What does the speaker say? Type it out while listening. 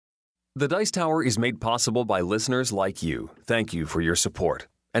The Dice Tower is made possible by listeners like you. Thank you for your support.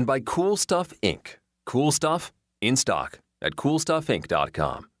 And by Cool Stuff Inc. Cool Stuff, in stock at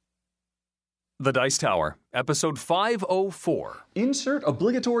CoolStuffInc.com. The Dice Tower, episode 504. Insert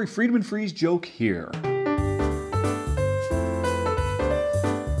obligatory Freedom and Freeze joke here.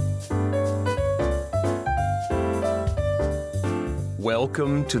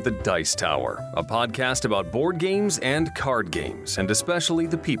 Welcome to The Dice Tower, a podcast about board games and card games, and especially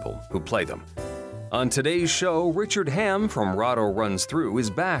the people who play them. On today's show, Richard Ham from Rahdo Runs Through is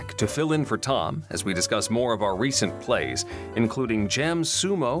back to fill in for Tom as we discuss more of our recent plays, including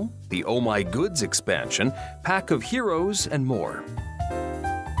Jamsumo, the Oh My Goods expansion, Pack of Heroes, and more.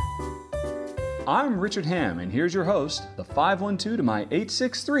 I'm Richard Ham, and here's your host, the 512 to my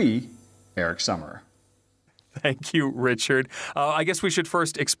 863, Eric Summer. Thank you, Richard. I guess we should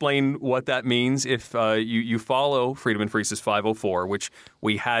first explain what that means. If you follow Freedom and Freeze's 504, which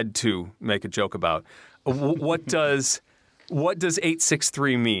we had to make a joke about, what does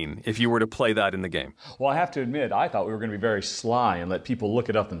 863 mean if you were to play that in the game? Well, I have to admit, I thought we were going to be very sly and let people look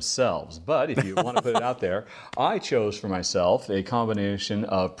it up themselves. But if you want to put it out there, I chose for myself a combination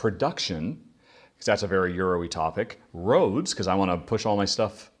of production, because that's a very Euro-y topic, roads, because I want to push all my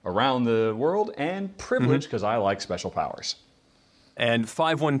stuff around the world, and privilege, because I like special powers. And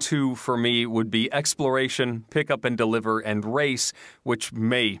 512 for me would be exploration, pick up and deliver, and race, which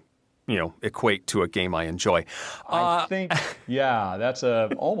may, equate to a game I enjoy. I think, yeah, that's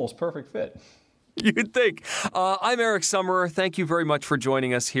a almost perfect fit. You'd think. I'm Eric Summerer. Thank you very much for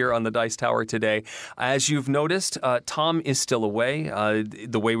joining us here on the Dice Tower today. As you've noticed, Tom is still away.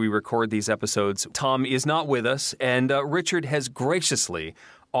 The way we record these episodes, Tom is not with us, and Richard has graciously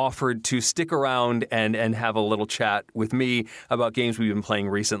offered to stick around and have a little chat with me about games we've been playing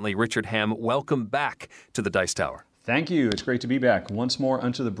recently. Richard Ham, welcome back to the Dice Tower. Thank you. It's great to be back. Once more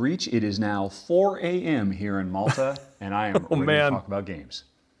unto the breach. It is now 4 a.m. here in Malta, and I am ready to talk about games.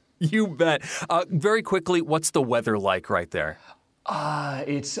 You bet. Very quickly, what's the weather like right there?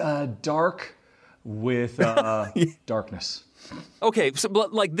 It's dark with darkness. Okay, so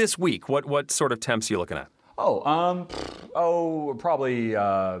like this week, what sort of temps are you looking at? Probably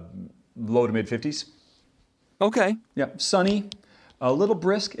low to mid 50s. Okay. Yeah, sunny, a little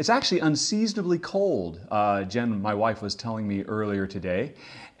brisk. It's actually unseasonably cold. Jen, my wife, was telling me earlier today,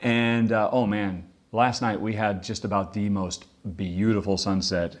 and oh man, last night we had just about the most beautiful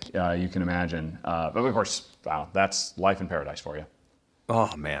sunset you can imagine. But of course, wow, that's life in paradise for you.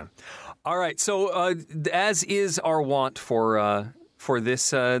 Oh man! All right, so as is our wont for this,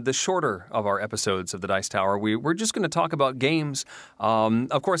 the shorter of our episodes of the Dice Tower, we're just going to talk about games.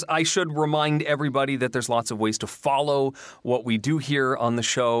 Of course, I should remind everybody that there's lots of ways to follow what we do here on the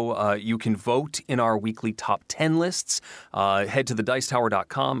show. You can vote in our weekly top 10 lists. Head to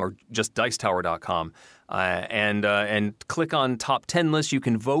thedicetower.com or just dicetower.com. And click on Top 10 lists. You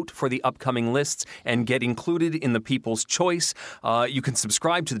can vote for the upcoming lists and get included in the People's Choice. You can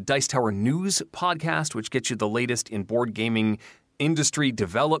subscribe to the Dice Tower News podcast, which gets you the latest in board gaming industry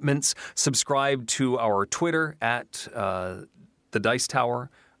developments. Subscribe to our Twitter at the Dice Tower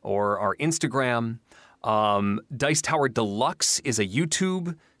or our Instagram. Dice Tower Deluxe is a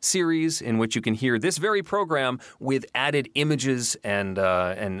YouTube series in which you can hear this very program with added images and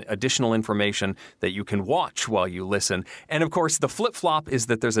additional information that you can watch while you listen. And of course, the flip-flop is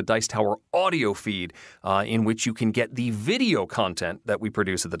that there's a Dice Tower audio feed in which you can get the video content that we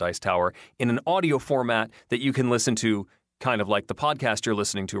produce at the Dice Tower in an audio format that you can listen to kind of like the podcast you're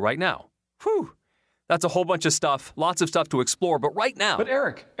listening to right now. Whew. That's a whole bunch of stuff, lots of stuff to explore, but right now... But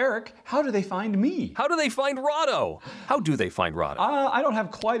Eric, how do they find me? How do they find Rahdo? How do they find Rahdo? I don't have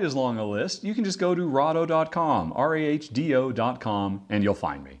quite as long a list. You can just go to rahdo.com, RAHDO.com, and you'll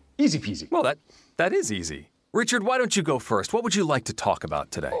find me. Easy peasy. Well, that is easy. Richard, why don't you go first? What would you like to talk about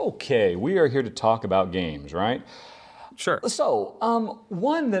today? Okay, we are here to talk about games, right? Sure. So,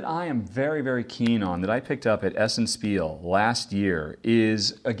 one that I am very, very keen on that I picked up at Essen Spiel last year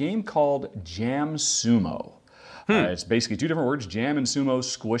is a game called Jamsumo. It's basically two different words, jam and sumo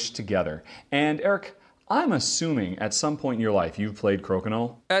squished together. And Eric, I'm assuming at some point in your life you've played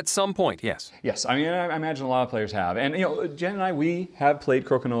Crokinole. At some point, yes. Yes, I mean, I imagine a lot of players have. And, Jen and I, we have played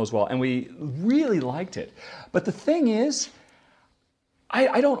Crokinole as well, and we really liked it. But the thing is,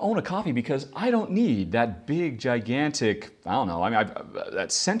 I don't own a copy because I don't need that big, gigantic, I don't know,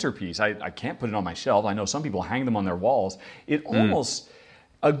 that centerpiece. I can't put it on my shelf. I know some people hang them on their walls. It almost,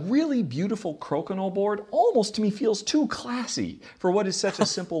 a really beautiful Crokinole board almost to me feels too classy for what is such a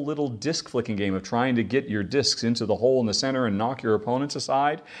simple little disc flicking game of trying to get your discs into the hole in the center and knock your opponents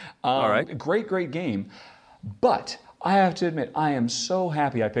aside. All right. Great, great game. But I have to admit, I am so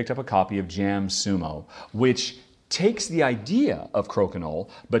happy I picked up a copy of Jamsumo, which takes the idea of crokinole,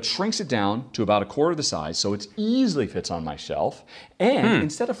 but shrinks it down to about a quarter the size, so it easily fits on my shelf. And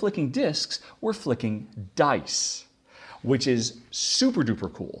instead of flicking discs, we're flicking dice, which is super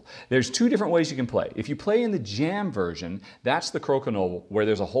duper cool. There's two different ways you can play. If you play in the jam version, that's the crokinole where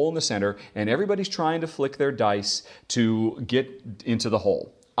there's a hole in the center and everybody's trying to flick their dice to get into the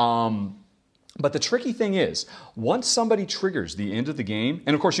hole. But the tricky thing is, once somebody triggers the end of the game,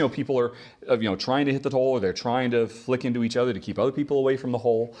 and of course, people are, trying to hit the hole, or they're trying to flick into each other to keep other people away from the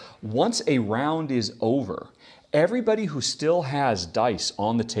hole. Once a round is over, everybody who still has dice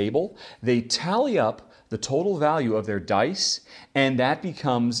on the table, they tally up the total value of their dice, and that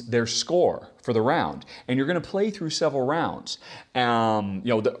becomes their score for the round. And you're going to play through several rounds.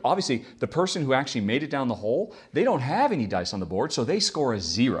 Obviously, the person who actually made it down the hole, they don't have any dice on the board, so they score a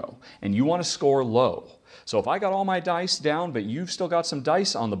 0. And you want to score low. So if I got all my dice down, but you've still got some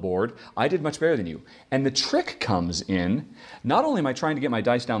dice on the board, I did much better than you. And the trick comes in, not only am I trying to get my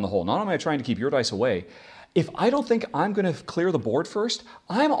dice down the hole, not only am I trying to keep your dice away, if I don't think I'm going to clear the board first,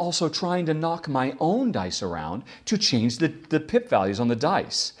 I'm also trying to knock my own dice around to change the pip values on the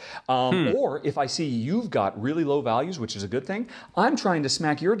dice. Or if I see you've got really low values, which is a good thing, I'm trying to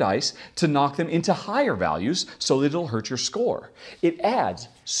smack your dice to knock them into higher values so that it'll hurt your score. It adds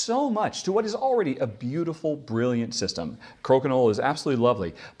so much to what is already a beautiful, brilliant system. Crokinole is absolutely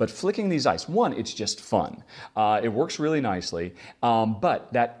lovely, but flicking these dice, one, it's just fun. It works really nicely,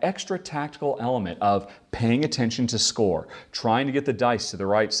 but that extra tactical element of paying attention to score, trying to get the dice to the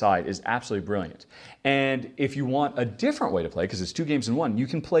right side is absolutely brilliant. And if you want a different way to play, because it's 2 games in 1, you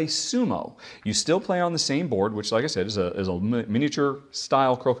can play sumo. You still play on the same board, which, like I said, is a miniature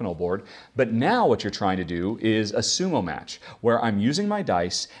style crokinole board. But now what you're trying to do is a sumo match, where I'm using my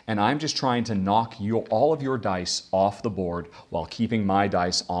dice and I'm just trying to knock all of your dice off the board while keeping my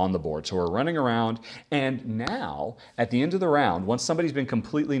dice on the board. So we're running around, and now at the end of the round, once somebody's been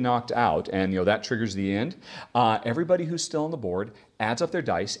completely knocked out, and that triggers the end, everybody who's still on the board adds up their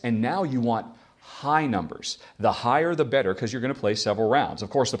dice, and now you want high numbers. The higher the better, because you're going to play several rounds. Of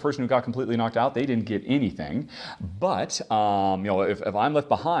course, the person who got completely knocked out, they didn't get anything. But if I'm left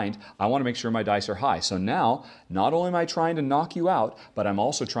behind, I want to make sure my dice are high. So now, not only am I trying to knock you out, but I'm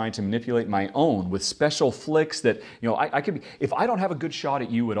also trying to manipulate my own with special flicks that, I could be, if I don't have a good shot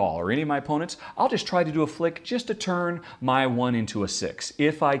at you at all, or any of my opponents, I'll just try to do a flick just to turn my 1 into a 6,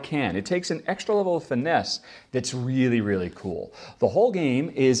 if I can. It takes an extra level of finesse that's really, really cool. The whole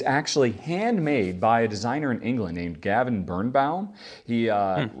game is actually handmade by a designer in England named Gavin Birnbaum. He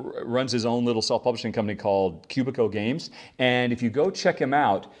runs his own little self-publishing company called Cubico Games. And if you go check him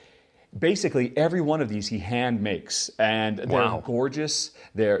out, basically every one of these he hand makes, and they're gorgeous.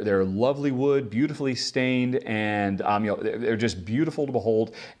 They're lovely wood, beautifully stained, and they're just beautiful to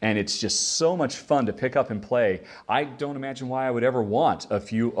behold. And it's just so much fun to pick up and play. I don't imagine why I would ever want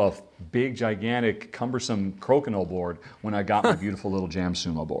a big, gigantic, cumbersome crokinole board when I got my beautiful little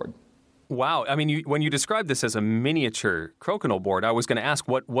Jamsumo board. Wow. I mean, when you described this as a miniature crokinole board, I was going to ask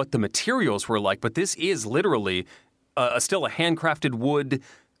what the materials were like, but this is literally still a handcrafted wood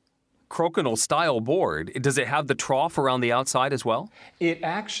crokinole style board. Does it have the trough around the outside as well? It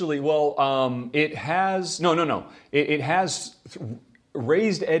actually, it has, no. It has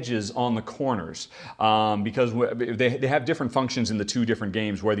raised edges on the corners because they have different functions in the 2 different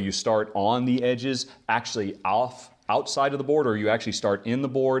games, whether you start on the edges, actually outside of the board, or you actually start in the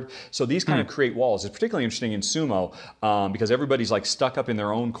board. So these kind of create walls. It's particularly interesting in sumo because everybody's like stuck up in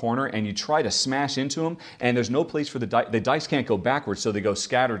their own corner, and you try to smash into them, and there's no place for the dice. The dice can't go backwards, so they go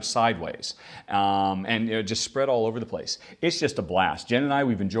scattered sideways and just spread all over the place. It's just a blast. Jen and I,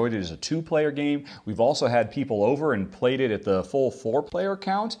 we've enjoyed it as a 2-player game. We've also had people over and played it at the full 4-player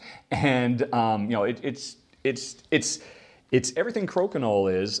count, and it's everything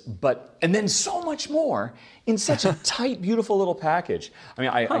crokinole is, and then so much more in such a tight, beautiful little package. I mean,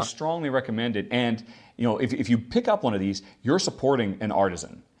 I strongly recommend it. And if you pick up one of these, you're supporting an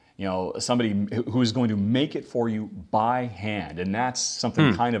artisan. Somebody who is going to make it for you by hand, and that's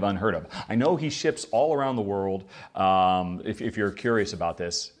something kind of unheard of. I know he ships all around the world. If you're curious about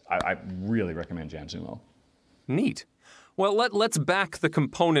this, I really recommend Jamsumo. Neat. Well, let's back the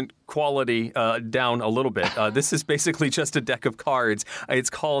component quality down a little bit. This is basically just a deck of cards. It's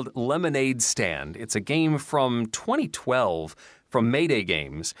called Lemonade Stand. It's a game from 2012 from Mayday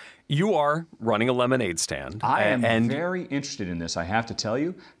Games. You are running a lemonade stand. I am very interested in this, I have to tell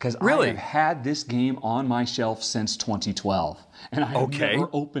you, because I have had this game on my shelf since 2012, and I have never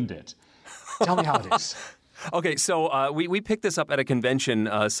opened it. Tell me how it is. Okay, so we picked this up at a convention.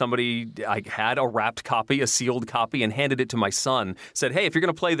 I had a wrapped copy, a sealed copy, and handed it to my son. Said, hey, if you're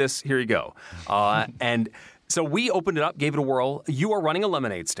going to play this, here you go. And so we opened it up, gave it a whirl. You are running a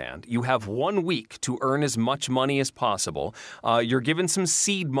lemonade stand. You have 1 week to earn as much money as possible. You're given some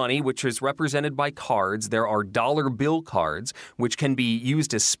seed money, which is represented by cards. There are dollar bill cards, which can be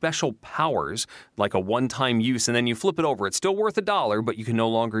used as special powers, like a one-time use, and then you flip it over. It's still worth $1, but you can no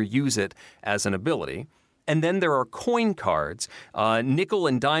longer use it as an ability. And then there are coin cards. Nickel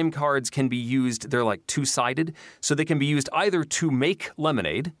and dime cards can be used. They're like two-sided, so they can be used either to make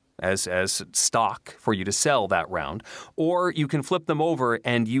lemonade, as stock for you to sell that round, or you can flip them over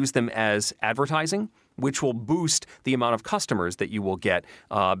and use them as advertising, which will boost the amount of customers that you will get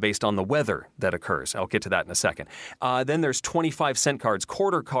based on the weather that occurs. I'll get to that in a second. Then there's 25-cent cards,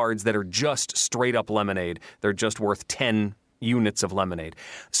 quarter cards that are just straight up lemonade. They're just worth 10 units of lemonade.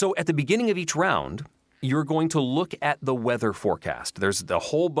 So at the beginning of each round, you're going to look at the weather forecast. There's a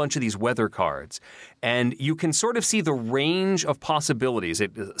whole bunch of these weather cards, and you can sort of see the range of possibilities.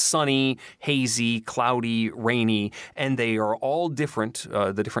 Sunny, hazy, cloudy, rainy, and they are all different,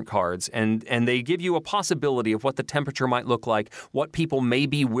 the different cards, and they give you a possibility of what the temperature might look like, what people may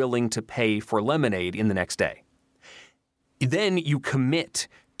be willing to pay for lemonade in the next day. Then you commit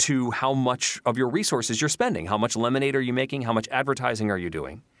to how much of your resources you're spending. How much lemonade are you making? How much advertising are you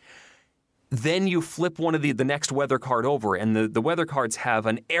doing? Then you flip one of the next weather card over, and the weather cards have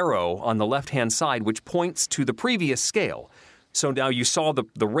an arrow on the left-hand side which points to the previous scale. So now you saw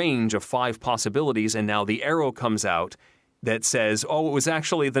the range of 5 possibilities, and now the arrow comes out that says, oh, it was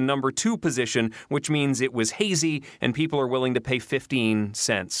actually the number 2 position, which means it was hazy, and people are willing to pay 15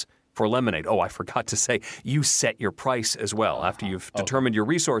 cents for lemonade. Oh, I forgot to say, you set your price as well after you've determined your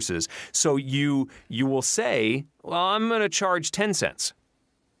resources. So you will say, well, I'm going to charge 10 cents.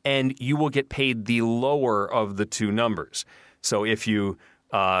 And you will get paid the lower of the 2 numbers. So if you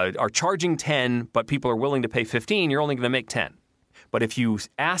are charging 10, but people are willing to pay 15, you're only going to make 10. But if you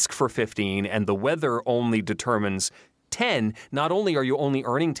ask for 15 and the weather only determines 10, not only are you only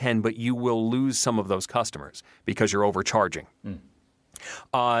earning 10, but you will lose some of those customers because you're overcharging.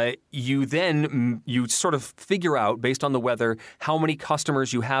 You sort of figure out, based on the weather, how many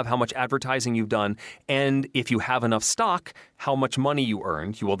customers you have, how much advertising you've done, and if you have enough stock, how much money you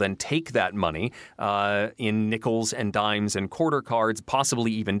earned. You will then take that money in nickels and dimes and quarter cards,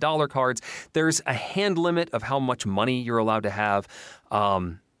 possibly even dollar cards. There's a hand limit of how much money you're allowed to have.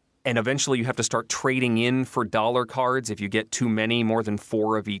 And eventually you have to start trading in for dollar cards if you get too many, more than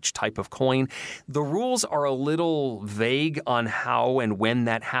 4 of each type of coin. The rules are a little vague on how and when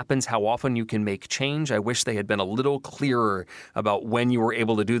that happens, how often you can make change. I wish they had been a little clearer about when you were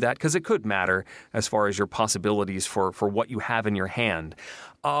able to do that, because it could matter as far as your possibilities for what you have in your hand.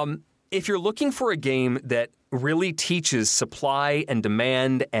 If you're looking for a game that really teaches supply and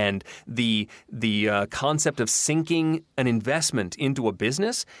demand and the concept of sinking an investment into a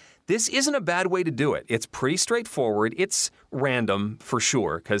business, this isn't a bad way to do it. It's pretty straightforward. It's random for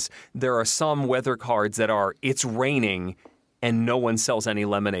sure, because there are some weather cards that are, it's raining and no one sells any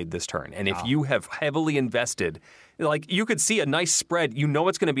lemonade this turn. And if you have heavily invested, like you could see a nice spread, you know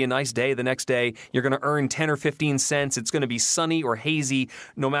it's going to be a nice day the next day, you're going to earn 10 or 15 cents, it's going to be sunny or hazy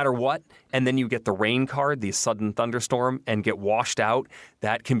no matter what, and then you get the rain card, the sudden thunderstorm, and get washed out,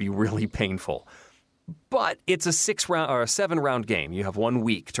 that can be really painful. But it's a 7-round game. You have 1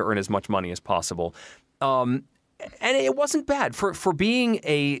 week to earn as much money as possible. And it wasn't bad. For being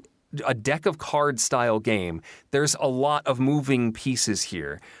a deck of cards style game, there's a lot of moving pieces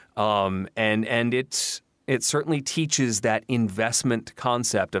here. And it certainly teaches that investment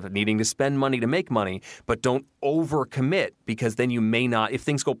concept of needing to spend money to make money, but don't overcommit, because then you may not, if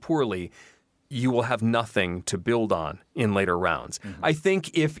things go poorly, you will have nothing to build on in later rounds. I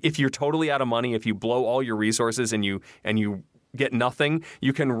think if you're totally out of money, if you blow all your resources and you get nothing,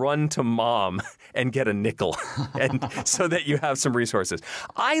 you can run to mom and get a nickel, and so that you have some resources.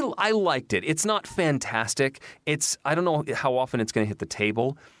 I liked it. It's not fantastic. I don't know how often it's going to hit the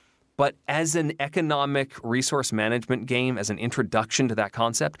table, but as an economic resource management game, as an introduction to that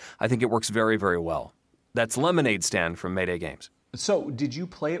concept, I think it works very, very well. That's Lemonade Stand from Mayday Games. So, did you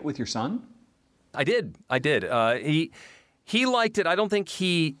play it with your son? I did. He liked it.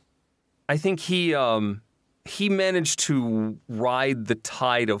 I think he managed to ride the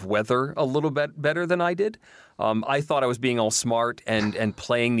tide of weather a little bit better than I did. I thought I was being all smart and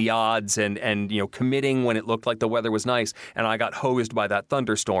playing the odds and committing when it looked like the weather was nice, and I got hosed by that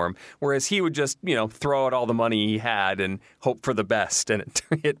thunderstorm. Whereas he would just throw out all the money he had and hope for the best, and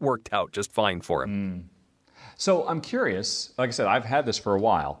it worked out just fine for him. So I'm curious, like I said, I've had this for a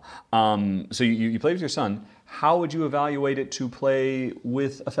while. So you played with your son. How would you evaluate it to play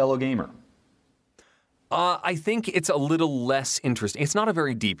with a fellow gamer? I think it's a little less interesting. It's not a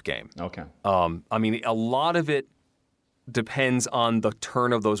very deep game. Okay. I mean, a lot of it depends on the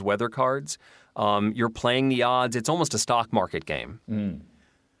turn of those weather cards. You're playing the odds. It's almost a stock market game.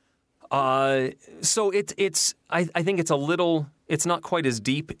 So I think it's not quite as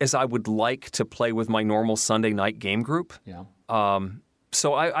deep as I would like to play with my normal Sunday night game group. Yeah.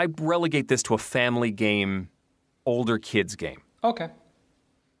 So I relegate this to a family game, older kids game. Okay.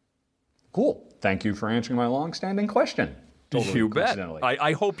 Cool. Thank you for answering my long-standing question. Totally You bet.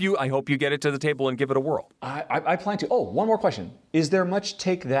 I hope you get it to the table and give it a whirl. I plan to. Oh, one more question. Is there much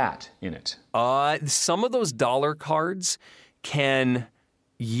take that in it? Some of those dollar cards can,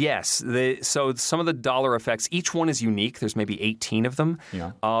 yes. So some of the dollar effects, each one is unique. There's maybe 18 of them.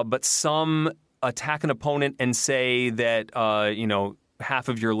 Yeah. But some attack an opponent and say that, half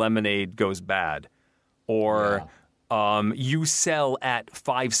of your lemonade goes bad. Or you sell at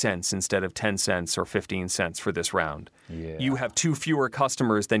 5 cents instead of 10 cents or 15 cents for this round. Yeah. You have 2 fewer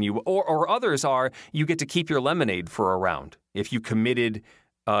customers than you, or others are, you get to keep your lemonade for a round. If you committed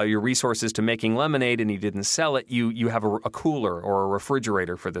your resources to making lemonade and you didn't sell it, you have a cooler or a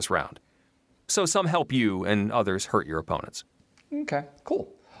refrigerator for this round. So some help you and others hurt your opponents. Okay,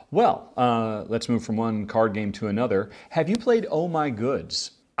 cool. Well, let's move from one card game to another. Have you played Oh My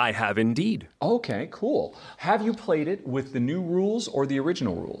Goods? I have indeed. Okay, cool. Have you played it with the new rules or the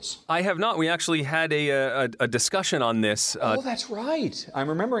original rules? I have not. We actually had a discussion on this. Oh, that's right. I'm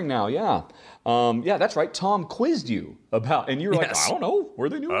remembering now, yeah. Yeah, that's right. Tom quizzed you about, and you're like, I don't know. Were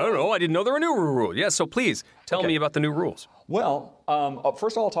they new? I don't know. I didn't know there were new rules. Yeah, so please tell me about the new rules. Well,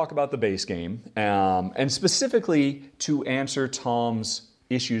 first of all, I'll talk about the base game, and specifically to answer Tom's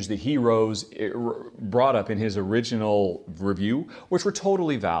issues that he brought up in his original review, which were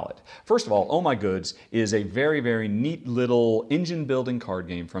totally valid. First of all, Oh My Goods is a very, very neat little engine building card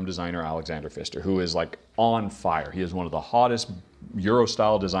game from designer Alexander Pfister, who is like on fire. He is one of the hottest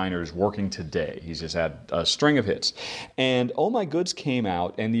Euro-style designers working today. He's just had a string of hits. And Oh My Goods came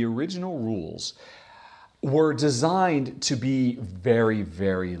out, and the original rules were designed to be very,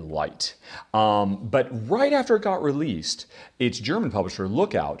 very light. But right after it got released, its German publisher,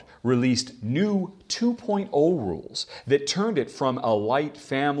 Lookout, released new 2.0 rules that turned it from a light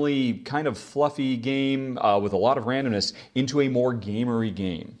family, kind of fluffy game with a lot of randomness into a more gamery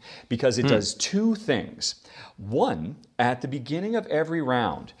game. Because it does two things. One, at the beginning of every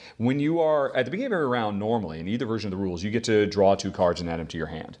round, when you are at the beginning of every round, normally in either version of the rules, you get to draw 2 cards and add them to your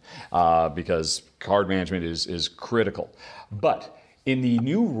hand because card management is critical. But in the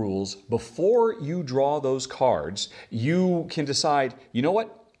new rules, before you draw those cards, you can decide, you know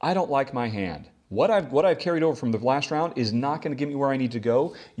what? I don't like my hand. What I've carried over from the last round is not going to get me where I need to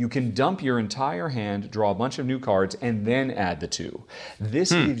go. You can dump your entire hand, draw a bunch of new cards, and then add the 2.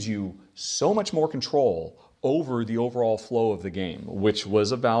 This gives you so much more control over the overall flow of the game, which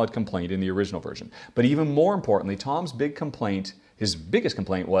was a valid complaint in the original version. But even more importantly, Tom's his biggest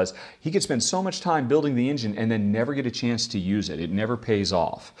complaint was he could spend so much time building the engine and then never get a chance to use it. It never pays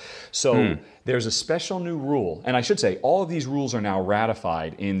off. So there's a special new rule, and I should say all of these rules are now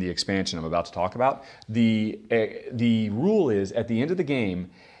ratified in the expansion I'm about to talk about. The rule is at the end of the game,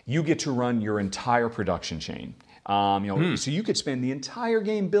 you get to run your entire production chain. So you could spend the entire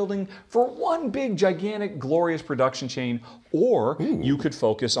game building for one big, gigantic, glorious production chain, or you could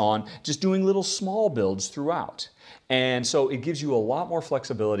focus on just doing little small builds throughout. And so it gives you a lot more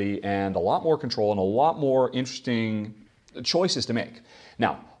flexibility and a lot more control and a lot more interesting choices to make.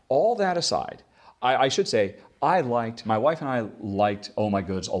 Now, all that aside, I should say, my wife and I liked Oh My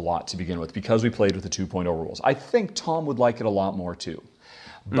Goods a lot to begin with because we played with the 2.0 rules. I think Tom would like it a lot more too.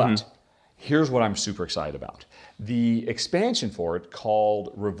 But here's what I'm super excited about. The expansion for it,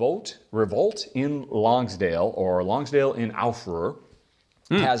 called Revolt in Longsdale, or Longsdale in Aufruhr,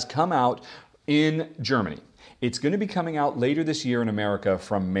 has come out in Germany. It's going to be coming out later this year in America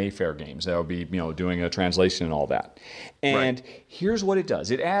from Mayfair Games. They'll be, doing a translation and all that. And here's what it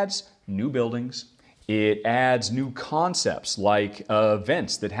does. It adds new buildings. It adds new concepts like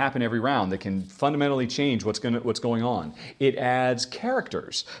events that happen every round that can fundamentally change what's going on. It adds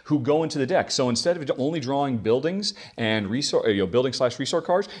characters who go into the deck. So instead of only drawing buildings and building/resource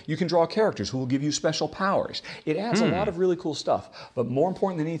cards, you can draw characters who will give you special powers. It adds a lot of really cool stuff. But more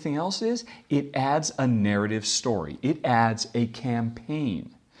important than anything else is it adds a narrative story. It adds a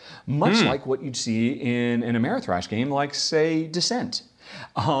campaign, much like what you'd see in an Ameritrash game like, say, Descent.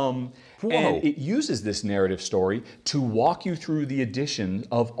 Whoa. And it uses this narrative story to walk you through the addition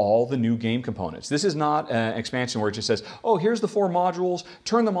of all the new game components. This is not an expansion where it just says, oh, here's the 4 modules,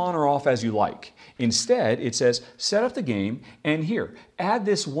 turn them on or off as you like. Instead, it says, set up the game, and here, add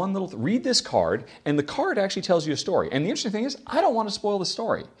this one little, read this card, and the card actually tells you a story. And the interesting thing is, I don't want to spoil the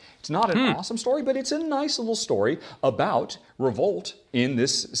story. It's not an awesome story, but it's a nice little story about revolt in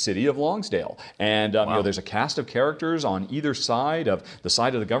this city of Longsdale. And you know, there's a cast of characters on either side of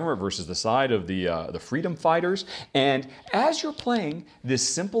the government versus the side of the freedom fighters. And as you're playing this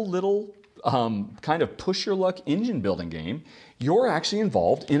simple little kind of push your luck engine building game, you're actually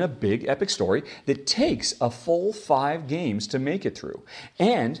involved in a big epic story that takes a full 5 games to make it through.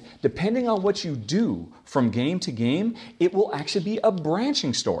 And depending on what you do from game to game, it will actually be a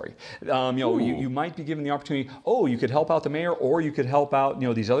branching story. You know, you might be given the opportunity, oh, you could help out the mayor, or you could help out, you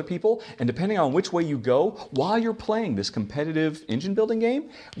know, these other people. And depending on which way you go, while you're playing this competitive engine building game,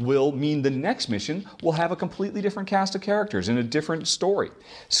 will mean the next mission will have a completely different cast of characters and a different story.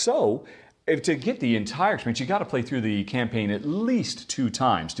 So, to get the entire experience, you got to play through the campaign at least 2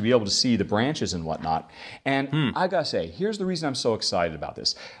 times to be able to see the branches and whatnot. And I gotta say, here's the reason I'm so excited about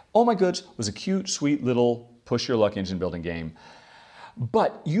this. Oh My Goods was a cute, sweet little push your luck engine building game,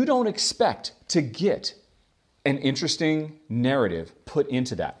 but you don't expect to get an interesting narrative put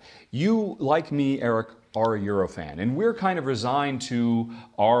into that. You, like me, Eric, are a Euro fan, and we're kind of resigned to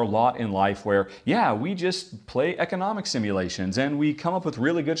our lot in life where, yeah, we just play economic simulations and we come up with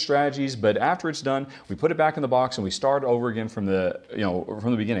really good strategies, but after it's done, we put it back in the box and we start over again from the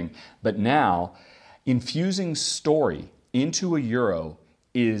beginning. But now, infusing story into a Euro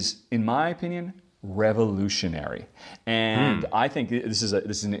is, in my opinion, revolutionary. And I think this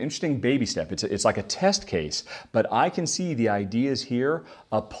is an interesting baby step. It's like a test case, but I can see the ideas here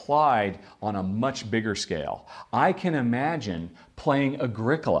applied on a much bigger scale. I can imagine playing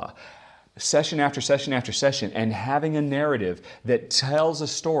Agricola session after session after session and having a narrative that tells a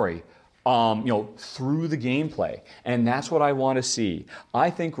story through the gameplay. And that's what I want to see. I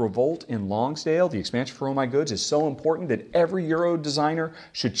think Revolt in Longsdale, the expansion for Oh My Goods, is so important that every Euro designer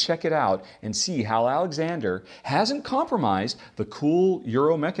should check it out and see how Alexander hasn't compromised the cool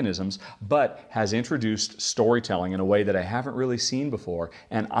Euro mechanisms, but has introduced storytelling in a way that I haven't really seen before.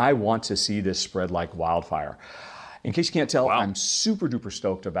 And I want to see this spread like wildfire. In case you can't tell, I'm super duper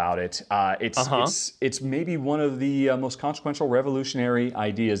stoked about it. It's maybe one of the most consequential, revolutionary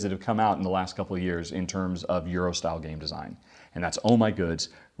ideas that have come out in the last couple of years in terms of Euro-style game design. And that's Oh My Goods,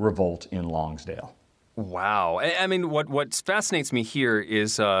 Revolt in Longsdale. Wow. I mean, what fascinates me here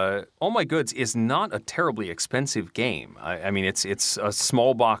is Oh My Goods is not a terribly expensive game. I mean, it's a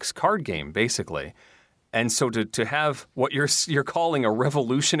small box card game, basically. And so to have what you're calling a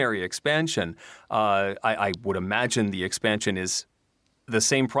revolutionary expansion, I would imagine the expansion is the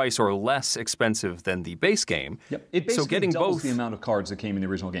same price or less expensive than the base game. Yep. It basically doubles the amount of cards that came in the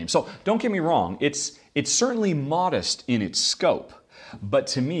original game. So don't get me wrong, it's certainly modest in its scope, but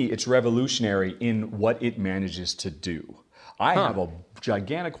to me it's revolutionary in what it manages to do. I have a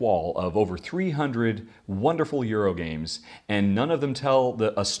gigantic wall of over 300 wonderful Euro games, and none of them tell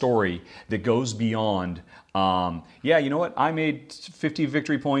a story that goes beyond, yeah, you know what, I made 50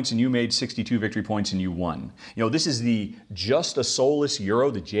 victory points and you made 62 victory points and you won. You know, this is the just a soulless Euro,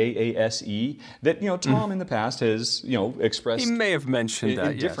 the JASE, that, you know, Tom in the past has, you know, expressed. He may have mentioned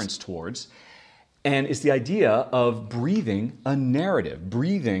that, indifference towards. And it's the idea of breathing a narrative,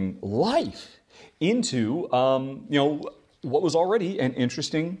 breathing life into, what was already an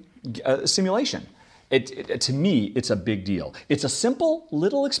interesting simulation. To me, it's a big deal. It's a simple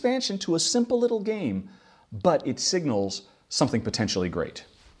little expansion to a simple little game, but it signals something potentially great.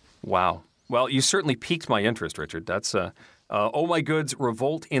 Wow. Well, you certainly piqued my interest, Richard. That's Oh My Goods,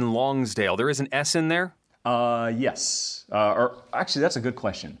 Revolt in Longsdale. There is an S in there? Yes. Or actually, that's a good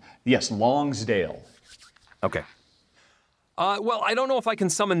question. Yes, Longsdale. Okay. Well, I don't know if I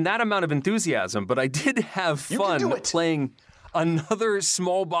can summon that amount of enthusiasm, but I did have fun playing another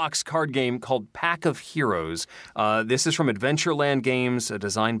small box card game called Pack of Heroes. This is from Adventureland Games,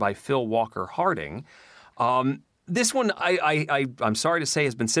 designed by Phil Walker Harding. This one, I'm sorry to say,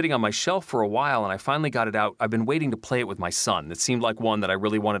 has been sitting on my shelf for a while, and I finally got it out. I've been waiting to play it with my son. It seemed like one that I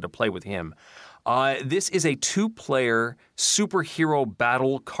really wanted to play with him. This is a 2-player superhero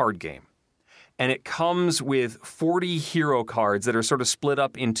battle card game. And it comes with 40 hero cards that are sort of split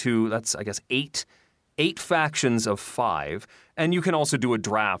up into, that's, I guess, eight factions of 5. And you can also do a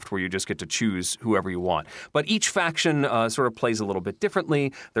draft where you just get to choose whoever you want. But each faction sort of plays a little bit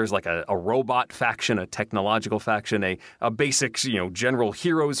differently. There's like a robot faction, a technological faction, a basic, general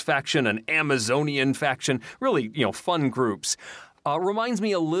heroes faction, an Amazonian faction, really, fun groups. Reminds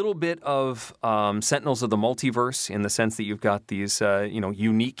me a little bit of Sentinels of the Multiverse in the sense that you've got these,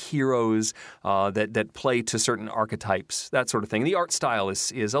 unique heroes that play to certain archetypes, that sort of thing. The art style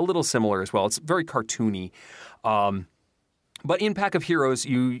is a little similar as well. It's very cartoony. But in Pack of Heroes,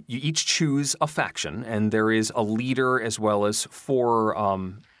 you each choose a faction, and there is a leader as well as 4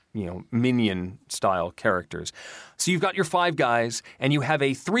 minion-style characters. So you've got your 5 guys, and you have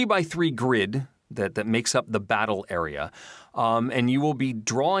a 3x3 grid that makes up the battle area. And you will be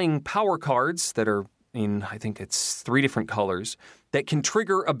drawing power cards that are in, I think it's 3 different colors, that can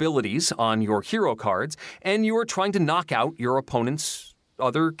trigger abilities on your hero cards, and you are trying to knock out your opponent's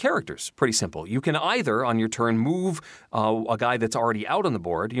other characters. Pretty simple. You can either, on your turn, move a guy that's already out on the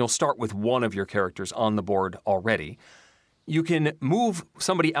board. You'll start with one of your characters on the board already. You can move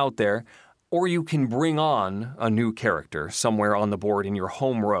somebody out there, or you can bring on a new character somewhere on the board in your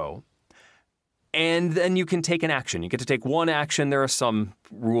home row. And then you can take an action. You get to take one action. There are some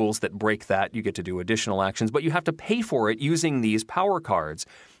rules that break that. You get to do additional actions, but you have to pay for it using these power cards.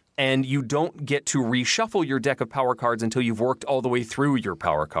 And you don't get to reshuffle your deck of power cards until you've worked all the way through your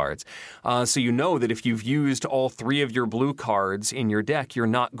power cards. So you know that if you've used all 3 of your blue cards in your deck, you're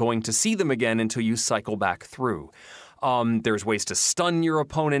not going to see them again until you cycle back through. There's ways to stun your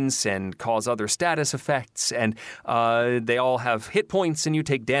opponents and cause other status effects, and they all have hit points and you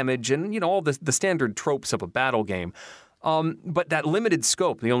take damage and, all the standard tropes of a battle game. But that limited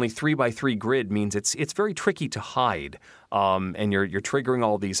scope, the only 3x3 grid, means it's very tricky to hide. And you're triggering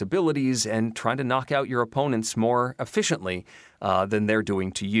all these abilities and trying to knock out your opponents more efficiently than they're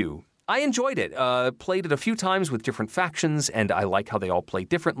doing to you. I enjoyed it. Played it a few times with different factions, and I like how they all play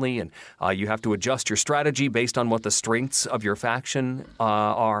differently. And you have to adjust your strategy based on what the strengths of your faction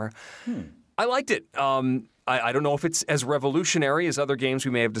are. I liked it. I don't know if it's as revolutionary as other games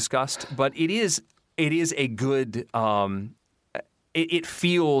we may have discussed, but it is a good. It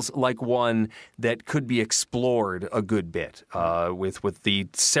feels like one that could be explored a good bit with the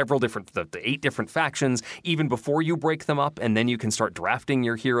several different, the 8 different factions, even before you break them up, and then you can start drafting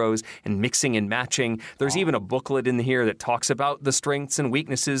your heroes and mixing and matching. There's even a booklet in here that talks about the strengths and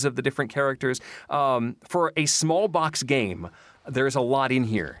weaknesses of the different characters. For a small box game, there's a lot in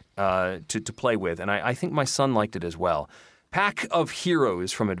here to play with, and I think my son liked it as well. Pack of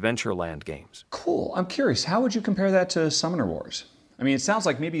Heroes from Adventureland Games. Cool. I'm curious, how would you compare that to Summoner Wars? I mean, it sounds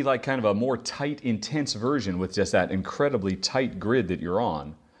like maybe like kind of a more tight, intense version with just that incredibly tight grid that you're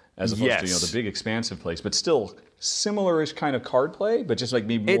on, as opposed to the big expansive place, but still similar-ish kind of card play, but just like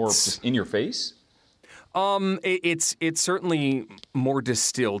maybe more just in your face. It's certainly more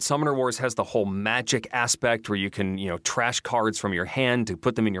distilled. Summoner Wars has the whole magic aspect where you can trash cards from your hand to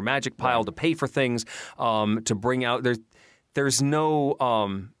put them in your magic pile to pay for things, to bring out. There's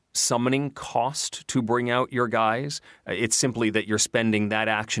no summoning cost to bring out your guys. It's simply that you're spending that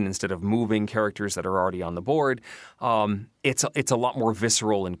action instead of moving characters that are already on the board. It's a lot more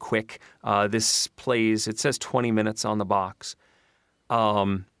visceral and quick. This plays, it says 20 minutes on the box.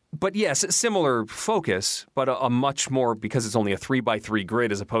 But yes, similar focus, but a much more, because it's only a 3x3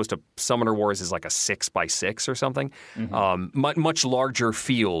 grid as opposed to Summoner Wars is like a 6x6 or something. Much larger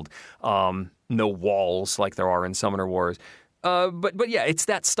field. No walls like there are in Summoner Wars. But yeah, it's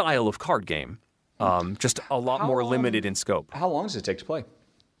that style of card game, just a lot more limited in scope. How long does it take to play?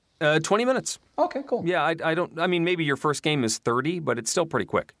 20 minutes. Okay, cool. Yeah, I mean, maybe your first game is 30, but it's still pretty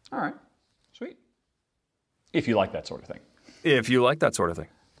quick. All right, sweet. If you like that sort of thing. If you like that sort of thing.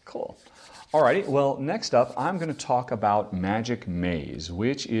 Cool. All righty, well, next up, I'm going to talk about Magic Maze,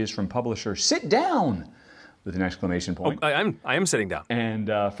 which is from publisher Sit Down! With an exclamation point. Oh, I am sitting down. And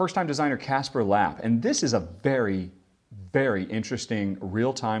first-time designer Casper Lapp. And this is a very, very interesting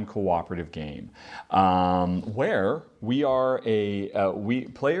real-time cooperative game where we are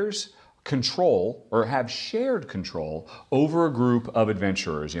players control or have shared control over a group of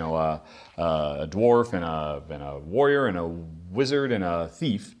adventurers. A dwarf and a warrior and a wizard and a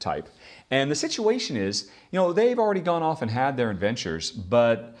thief type. And the situation is, they've already gone off and had their adventures,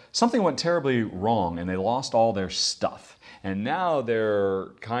 but something went terribly wrong and they lost all their stuff. And now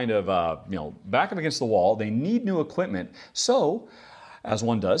they're kind of, back up against the wall. They need new equipment. So, as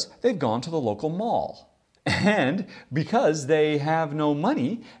one does, they've gone to the local mall. And because they have no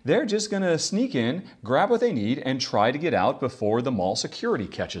money, they're just going to sneak in, grab what they need, and try to get out before the mall security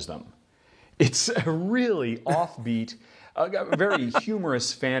catches them. It's a really offbeat, a very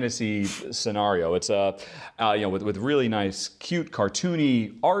humorous fantasy scenario. It's with really nice, cute,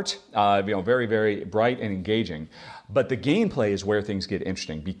 cartoony art. Very, very bright and engaging. But the gameplay is where things get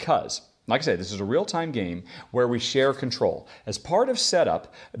interesting because, like I said, this is a real-time game where we share control. As part of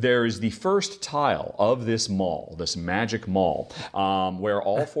setup, there is the first tile of this mall, this magic mall, where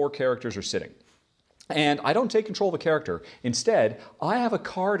all 4 characters are sitting. And I don't take control of a character. Instead, I have a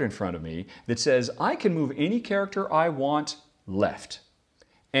card in front of me that says I can move any character I want left.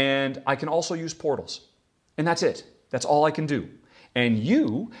 And I can also use portals. And that's it. That's all I can do. And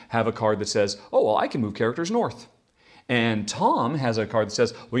you have a card that says, oh, well, I can move characters north. And Tom has a card that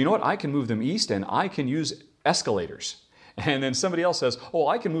says, well, you know what? I can move them east and I can use escalators. And then somebody else says, oh,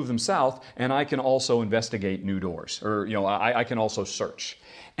 I can move them south and I can also investigate new doors. Or, I can also search.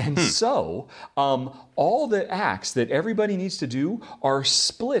 And so all the acts that everybody needs to do are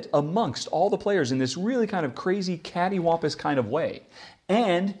split amongst all the players in this really kind of crazy cattywampus kind of way.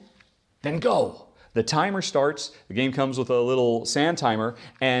 And then go. The timer starts, the game comes with a little sand timer,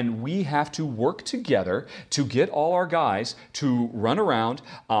 and we have to work together to get all our guys to run around,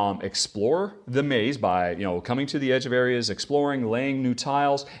 explore the maze by coming to the edge of areas, exploring, laying new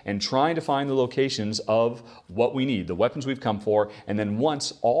tiles, and trying to find the locations of what we need, the weapons we've come for. And then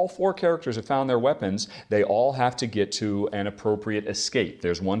once all 4 characters have found their weapons, they all have to get to an appropriate escape.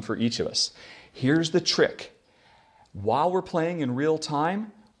 There's one for each of us. Here's the trick. While we're playing in real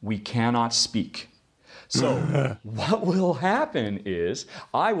time, we cannot speak. So what will happen is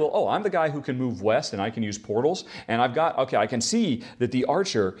I'm the guy who can move west and I can use portals. And I can see that the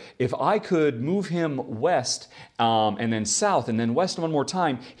archer, if I could move him west and then south and then west one more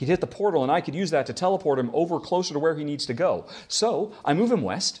time, he'd hit the portal and I could use that to teleport him over closer to where he needs to go. So I move him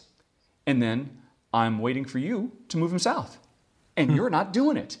west and then I'm waiting for you to move him south. And you're not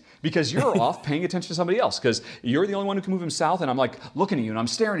doing it because you're off paying attention to somebody else because you're the only one who can move him south and I'm like looking at you and I'm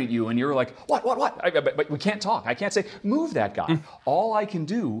staring at you and you're like, what? But we can't talk. I can't say, move that guy. All I can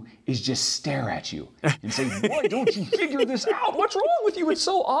do is just stare at you and say, why don't you figure this out? What's wrong with you? It's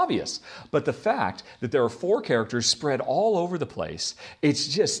so obvious. But the fact that there are 4 characters spread all over the place,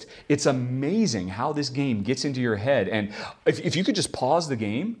 it's amazing how this game gets into your head. And if you could just pause the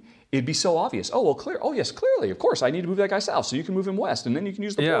game, it'd be so obvious. Oh, well, clear. Oh, yes, clearly. Of course, I need to move that guy south, so you can move him west, and then you can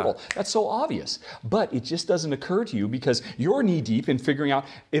use the portal. That's so obvious. But it just doesn't occur to you because you're knee-deep in figuring out,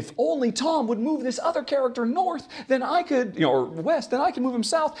 if only Tom would move this other character north, then I could, or west, then I can move him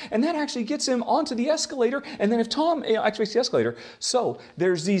south, and that actually gets him onto the escalator, and then if Tom activates the escalator. So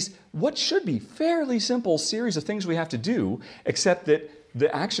there's these, what should be fairly simple series of things we have to do, except that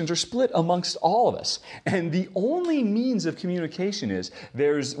the actions are split amongst all of us. And the only means of communication is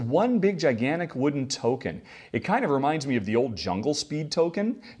there's one big gigantic wooden token. It kind of reminds me of the old jungle speed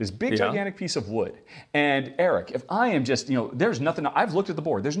token, this big gigantic piece of wood. And Eric, if I am just, there's nothing, I've looked at the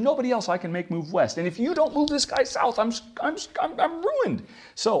board, there's nobody else I can make move west. And if you don't move this guy south, I'm ruined.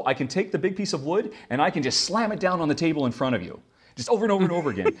 So I can take the big piece of wood and I can just slam it down on the table in front of you. Just over and over and over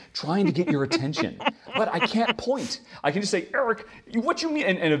again, trying to get your attention. But I can't point. I can just say, Eric, what you mean?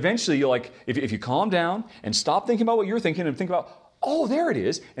 And eventually you're like, if you calm down and stop thinking about what you're thinking and think about, oh, there it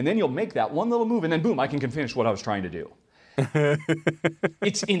is. And then you'll make that one little move and then boom, I can finish what I was trying to do.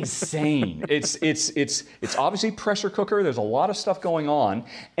 It's insane. It's obviously pressure cooker. There's a lot of stuff going on.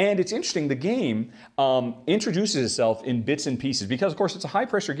 And it's interesting. The game introduces itself in bits and pieces because, of course, it's a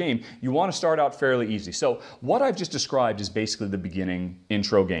high-pressure game. You want to start out fairly easy. So what I've just described is basically the beginning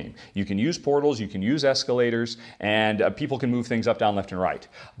intro game. You can use portals, you can use escalators, and people can move things up, down, left, and right.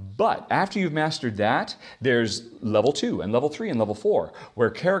 But after you've mastered that, there's level 2 and level 3 and level 4, where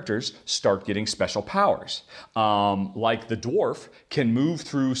characters start getting special powers. Like the dwarf can move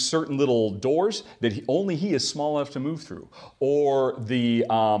through certain little doors that only he is small enough to move through. Or the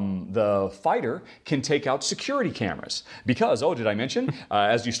fighter can take out security cameras. Because, did I mention,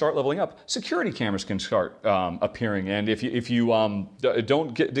 as you start leveling up, security cameras can start appearing. And if you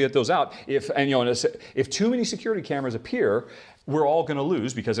don't get those out, if too many security cameras appear, we're all going to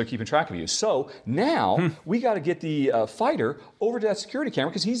lose because they're keeping track of you. So now we got to get the fighter over to that security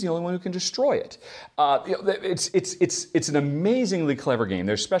camera because he's the only one who can destroy it. It's an amazingly clever game.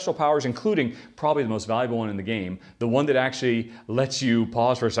 There's special powers, including probably the most valuable one in the game, the one that actually lets you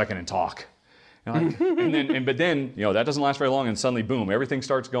pause for a second and talk. But then that doesn't last very long, and suddenly, boom, everything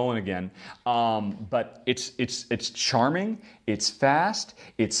starts going again. But it's charming, it's fast,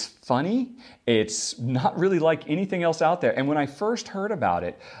 it's funny, It's not really like anything else out there. And when I first heard about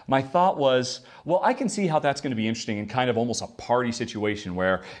it, my thought was, well, I can see how that's going to be interesting in kind of almost a party situation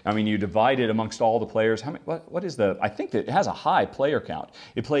where, I mean, you divide it amongst all the players. How many, what is the, I think that it has a high player count.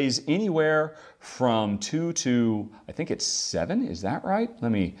 It plays anywhere from 2 to, I think it's 7, is that right?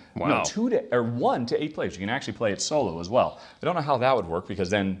 Let me, wow. No, 1 to 8 players. You can actually play it solo as well. I don't know how that would work because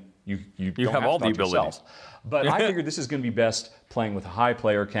then you don't have all the to abilities. Yourself. But I figured this is going to be best playing with a high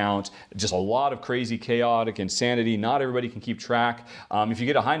player count, just a lot of crazy, chaotic insanity. Not everybody can keep track. If you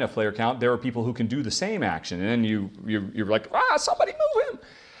get a high enough player count, there are people who can do the same action, and then you're like, somebody move him.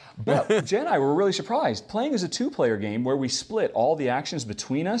 But Jen and I were really surprised. Playing as a 2-player game where we split all the actions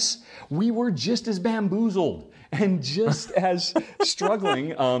between us, we were just as bamboozled and just as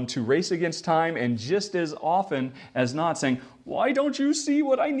struggling to race against time, and just as often as not saying, why don't you see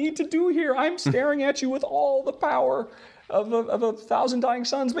what I need to do here? I'm staring at you with all the power of 1,000 dying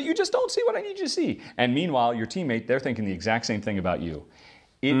suns, but you just don't see what I need you to see. And meanwhile, your teammate, they're thinking the exact same thing about you.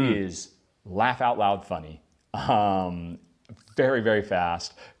 It is laugh out loud funny. Very, very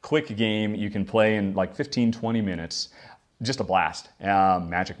fast, quick game. You can play in like 15, 20 minutes. Just a blast.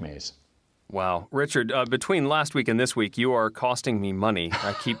 Magic Maze. Wow. Richard, between last week and this week, you are costing me money.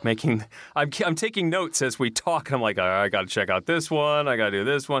 I keep making, I'm taking notes as we talk, and I'm like, I got to check out this one, I got to do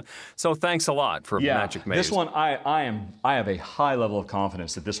this one. So thanks a lot for Magic Maze. This one, I have a high level of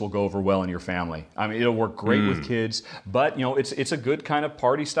confidence that this will go over well in your family. I mean, it'll work great with kids, but it's a good kind of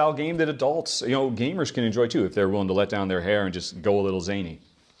party style game that adults, gamers can enjoy too if they're willing to let down their hair and just go a little zany.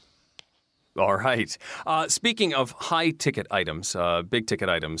 All right. Speaking of high-ticket items, big-ticket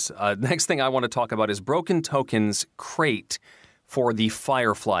items, next thing I want to talk about is Broken Token's crate for the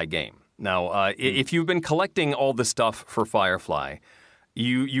Firefly game. Now, if you've been collecting all the stuff for Firefly,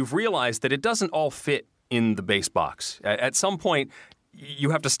 you've realized that it doesn't all fit in the base box. At some point, you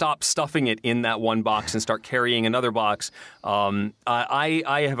have to stop stuffing it in that one box and start carrying another box. I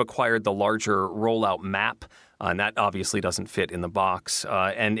have acquired the larger rollout map, and that obviously doesn't fit in the box,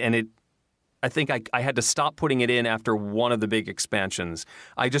 I think I had to stop putting it in after one of the big expansions.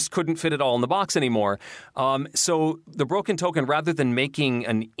 I just couldn't fit it all in the box anymore. So the Broken Token, rather than making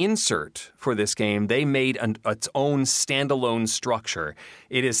an insert for this game, they made its own standalone structure.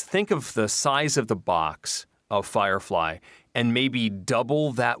 It is, think of the size of the box of Firefly and maybe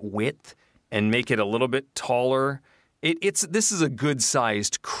double that width and make it a little bit taller. This is a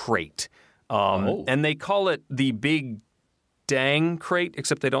good-sized crate. And they call it the Big Dang crate,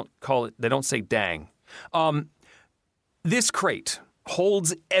 except they don't say dang. This crate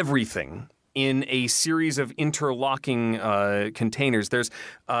holds everything in a series of interlocking containers. There's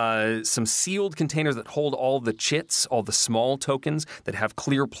some sealed containers that hold all the chits, all the small tokens that have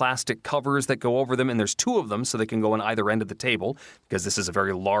clear plastic covers that go over them, and there's 2 of them so they can go on either end of the table because this is a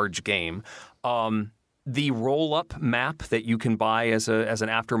very large game. The roll-up map that you can buy as an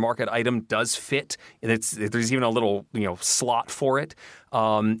aftermarket item does fit. There's even a little slot for it.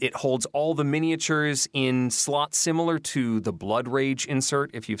 It holds all the miniatures in slots similar to the Blood Rage insert,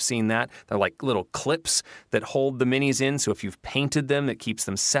 if you've seen that. They're like little clips that hold the minis in, so if you've painted them, it keeps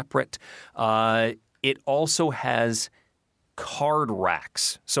them separate. It also has card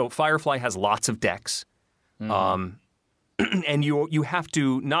racks. So Firefly has lots of decks. And you have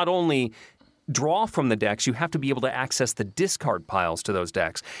to not only draw from the decks, you have to be able to access the discard piles to those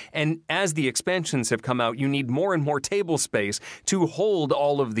decks. And as the expansions have come out, you need more and more table space to hold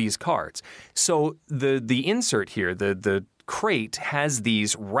all of these cards. So the insert here, the crate, has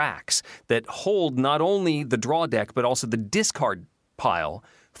these racks that hold not only the draw deck, but also the discard pile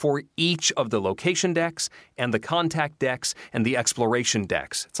for each of the location decks and the contact decks and the exploration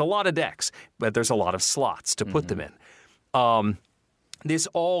decks. It's a lot of decks, but there's a lot of slots to put them in. This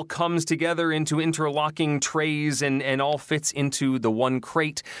all comes together into interlocking trays and all fits into the one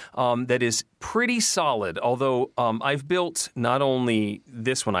crate that is pretty solid. Although I've built not only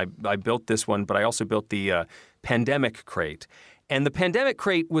this one, I built this one, but I also built the Pandemic crate. And the Pandemic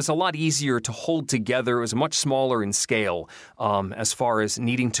crate was a lot easier to hold together. It was much smaller in scale as far as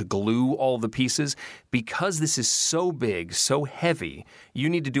needing to glue all the pieces. Because this is so big, so heavy, you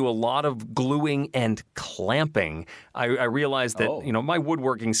need to do a lot of gluing and clamping. I realized that my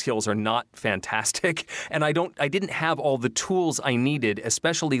woodworking skills are not fantastic, and I didn't have all the tools I needed,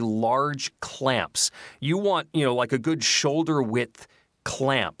 especially large clamps. You want like a good shoulder width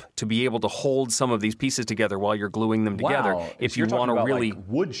clamp to be able to hold some of these pieces together while you're gluing them together. Wow. If you want to really like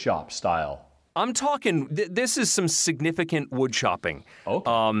wood shop style. I'm talking. This is some significant wood shopping.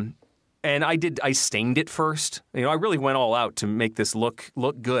 Okay. And I stained it first. You know, I really went all out to make this look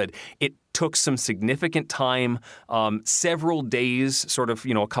good. It took some significant time, several days, sort of,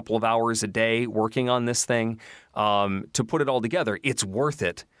 you know, a couple of hours a day working on this thing to put it all together. It's worth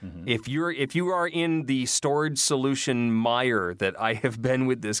it. If you are in the storage solution mire that I have been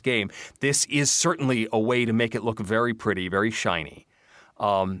with this game, this is certainly a way to make it look very pretty, very shiny.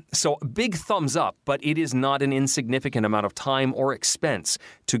 So big thumbs up, but it is not an insignificant amount of time or expense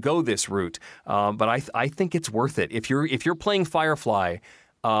to go this route. But I think it's worth it. If you're playing Firefly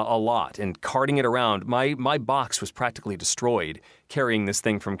a lot and carting it around, my box was practically destroyed carrying this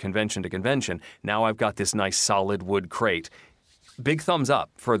thing from convention to convention. Now I've got this nice solid wood crate. Big thumbs up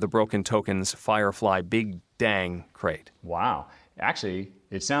for the Broken Tokens Firefly Big Dang crate. Wow. Actually,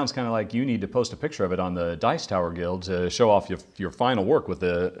 it sounds kind of like you need to post a picture of it on the Dice Tower Guild to show off your final work with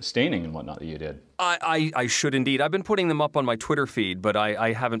the staining and whatnot that you did. I should indeed. I've been putting them up on my Twitter feed, but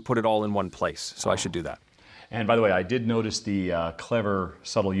I haven't put it all in one place, so I should do that. And by the way, I did notice the clever,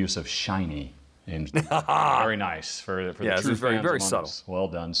 subtle use of shiny. And very nice for the true fans very among subtle. us. Well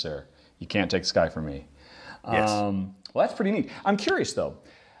done, sir. You can't take the sky from me. Yes. Well, that's pretty neat. I'm curious, though.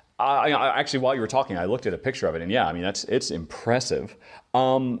 I actually, while you were talking, I looked at a picture of it, and yeah, I mean, it's impressive.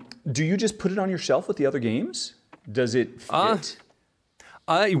 Do you just put it on your shelf with the other games? Does it fit?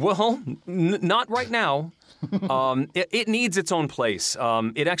 Not right now. It needs its own place.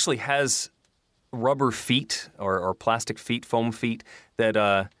 It actually has rubber feet or plastic feet, foam feet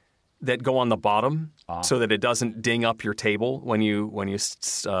that go on the bottom so that it doesn't ding up your table when you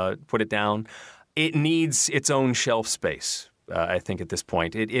put it down. It needs its own shelf space. I think at this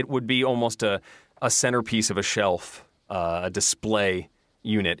point. It would be almost a centerpiece of a shelf, a display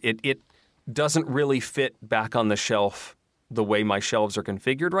unit. It doesn't really fit back on the shelf the way my shelves are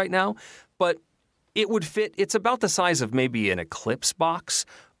configured right now, but it would fit. It's about the size of maybe an Eclipse box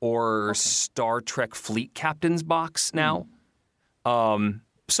or Star Trek Fleet Captain's box now.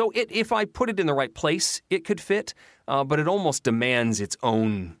 So if I put it in the right place, it could fit, but it almost demands its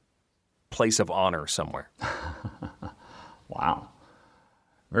own place of honor somewhere. Wow.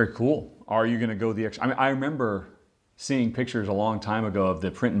 Very cool. Are you going to go the extra? I mean, I remember seeing pictures a long time ago of the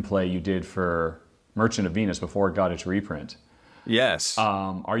print and play you did for Merchant of Venus before it got its reprint. Yes.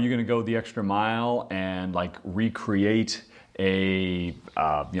 Are you going to go the extra mile and like recreate a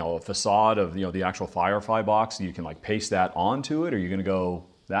facade of the actual Firefly box so you can like paste that onto it? Are you going to go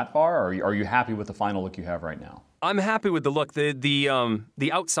that far, or are you happy with the final look you have right now? I'm happy with the look. The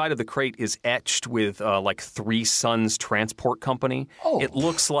outside of the crate is etched with like Three Suns Transport Company. Oh, it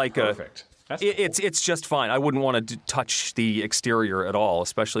looks like perfect. It's just fine. I wouldn't want to touch the exterior at all,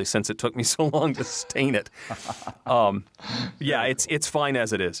 especially since it took me so long to stain it. Yeah, it's fine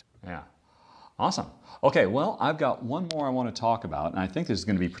as it is. Yeah, awesome. Okay, well, I've got one more I want to talk about, and I think this is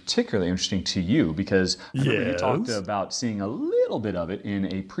going to be particularly interesting to you because you talked about seeing a little bit of it in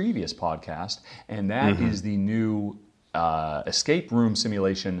a previous podcast, and that is the new escape room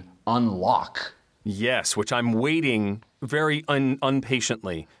simulation Unlock. Yes, which I'm waiting very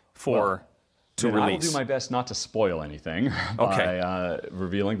impatiently for to release. I will do my best not to spoil anything by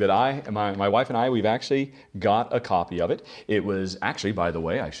revealing that my wife and I, we've actually got a copy of it. It was actually, by the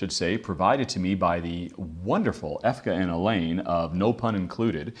way, I should say, provided to me by the wonderful Efka and Elaine of No Pun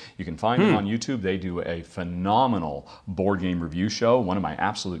Included. You can find them on YouTube. They do a phenomenal board game review show, one of my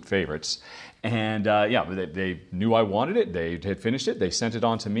absolute favorites. And they knew I wanted it. They had finished it. They sent it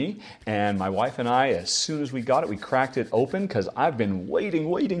on to me. And my wife and I, as soon as we got it, we cracked it open because I've been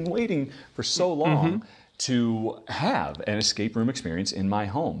waiting for so long to have an escape room experience in my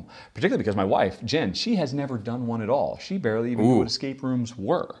home. Particularly because my wife, Jen, she has never done one at all. She barely even knew what escape rooms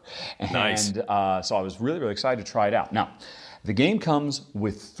were. And so I was really, really excited to try it out. Now, the game comes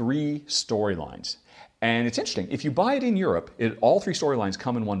with 3 storylines. And it's interesting. If you buy it in Europe, all 3 storylines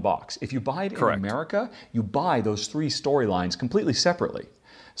come in one box. If you buy it in America, you buy those 3 storylines completely separately.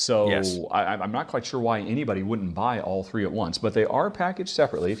 So I'm not quite sure why anybody wouldn't buy all 3 at once, but they are packaged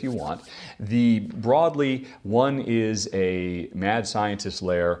separately if you want. Broadly, one is a mad scientist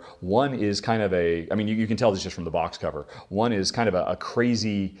lair. One is kind of you can tell this just from the box cover. One is kind of a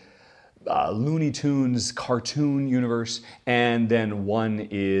crazy Looney Tunes cartoon universe, and then one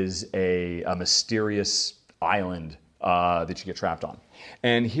is a mysterious island that you get trapped on.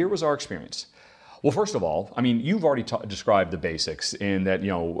 And here was our experience. Well, first of all, I mean, you've already described the basics in that,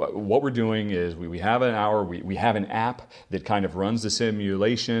 what we're doing is we have an hour, we have an app that kind of runs the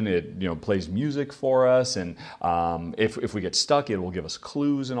simulation. It, plays music for us, and if we get stuck, it will give us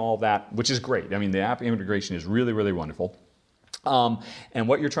clues and all that, which is great. I mean, the app integration is really, really wonderful. And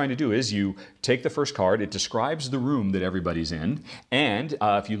what you're trying to do is you take the first card, it describes the room that everybody's in, and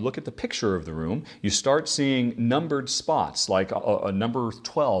if you look at the picture of the room, you start seeing numbered spots, like a number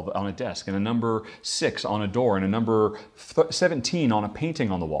 12 on a desk, and a number 6 on a door, and a number 17 on a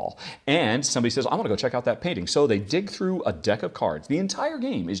painting on the wall. And somebody says, I want to go check out that painting. So they dig through a deck of cards. The entire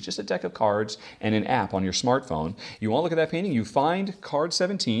game is just a deck of cards and an app on your smartphone. You want to look at that painting, you find card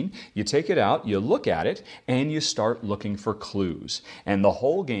 17, you take it out, you look at it, and you start looking for clues. And the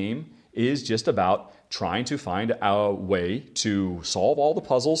whole game is just about trying to find a way to solve all the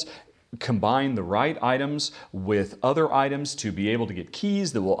puzzles, combine the right items with other items to be able to get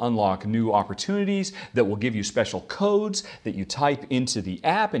keys that will unlock new opportunities, that will give you special codes that you type into the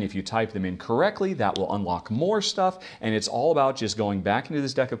app, and if you type them in correctly, that will unlock more stuff. And it's all about just going back into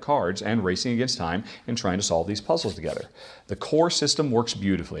this deck of cards and racing against time and trying to solve these puzzles together. The core system works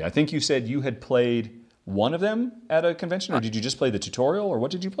beautifully. I think you said you had played one of them at a convention, or did you just play the tutorial, or what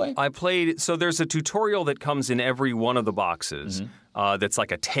did you play? I played, so there's a tutorial that comes in every one of the boxes that's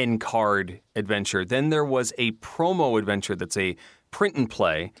like a 10-card adventure. Then there was a promo adventure that's a print and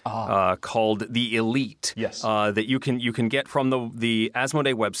play called The Elite. Yes. That you can get from the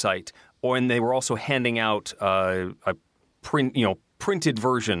Asmodee website, and they were also handing out a printed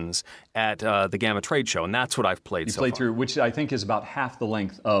versions at the Gamma Trade Show, and that's what I've played so far. You played through, which I think is about half the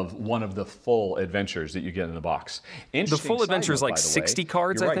length of one of the full adventures that you get in the box. The full adventure is like 60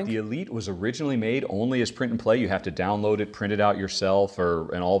 cards, I think? The Elite was originally made only as print and play. You have to download it, print it out yourself,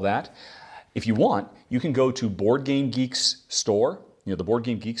 and all that. If you want, you can go to Board Game Geek's store, the Board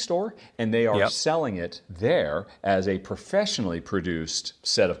Game Geek store, and they are selling it there as a professionally produced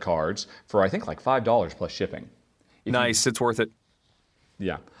set of cards for, I think, like $5 plus shipping. Nice, it's worth it.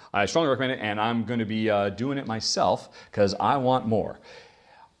 Yeah, I strongly recommend it, and I'm going to be doing it myself because I want more.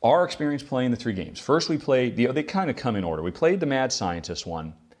 Our experience playing the 3 games. First, we played, they kind of come in order. We played the Mad Scientist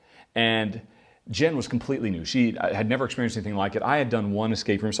one, and Jen was completely new. She had never experienced anything like it. I had done one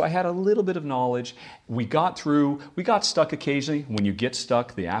escape room, so I had a little bit of knowledge. We got stuck occasionally. When you get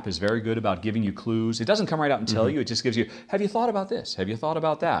stuck, the app is very good about giving you clues. It doesn't come right out and tell you. It just gives you, have you thought about this? Have you thought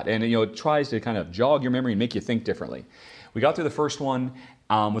about that? And it tries to kind of jog your memory and make you think differently. We got through the first one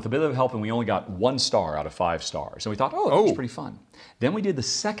with a bit of help, and we only got 1 star out of 5 stars. And we thought, that was pretty fun. Then we did the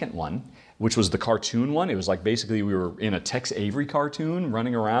second one, which was the cartoon one. It was like basically we were in a Tex Avery cartoon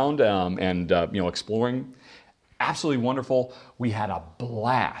running around and exploring. Absolutely wonderful. We had a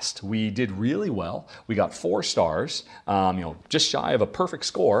blast. We did really well. We got 4 stars, just shy of a perfect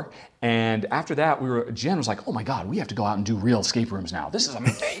score. And after that, Jen was like, oh my God, we have to go out and do real escape rooms now. This is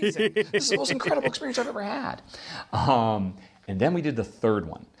amazing. This is the most incredible experience I've ever had. And then we did the third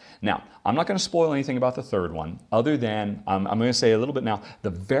one. Now, I'm not going to spoil anything about the third one, other than I'm going to say a little bit now. The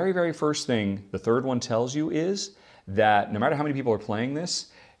very, very first thing the third one tells you is that no matter how many people are playing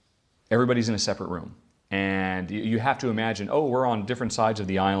this, everybody's in a separate room. And you have to imagine, we're on different sides of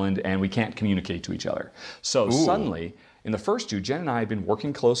the island and we can't communicate to each other. So suddenly, in the first 2, Jen and I had been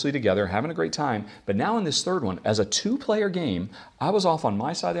working closely together, having a great time. But now in this third one, as a 2-player game, I was off on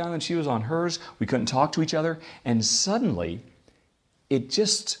my side of the island, she was on hers. We couldn't talk to each other. And suddenly,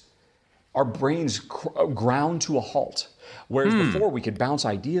 our brains ground to a halt. Whereas before we could bounce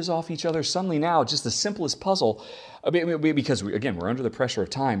ideas off each other, suddenly now just the simplest puzzle, because we're under the pressure of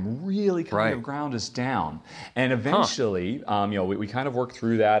time, really kind of ground us down. And eventually, we kind of worked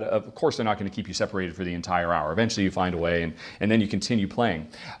through that. Of course, they're not going to keep you separated for the entire hour. Eventually you find a way and then you continue playing.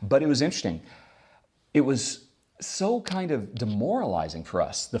 But it was interesting. It was so kind of demoralizing for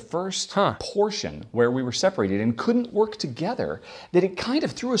us, the first portion where we were separated and couldn't work together, that it kind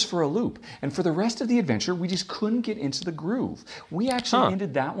of threw us for a loop. And for the rest of the adventure, we just couldn't get into the groove. We actually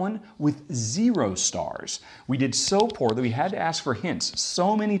ended that one with 0 stars. We did so poor that we had to ask for hints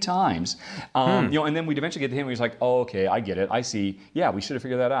so many times. And then we'd eventually get to him and he was like, oh, okay, I get it, I see. Yeah, we should have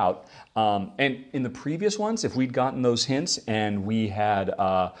figured that out. And in the previous ones, if we'd gotten those hints and we had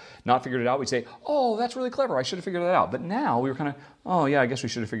not figured it out, we'd say, oh, that's really clever, I should have figured that out. But now we were kind of, oh yeah, I guess we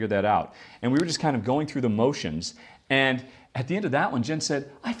should have figured that out. And we were just kind of going through the motions. And at the end of that one, Jen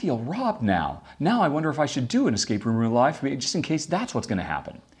said, I feel robbed now. Now I wonder if I should do an escape room in real life, just in case that's what's going to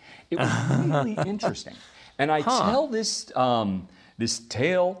happen. It was really interesting. And I tell this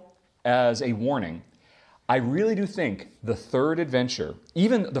tale as a warning. I really do think the third adventure,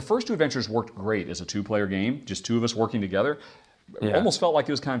 even the first 2 adventures worked great as a 2-player game, just 2 of us working together. Almost felt like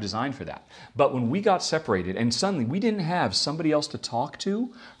it was kind of designed for that. But when we got separated and suddenly we didn't have somebody else to talk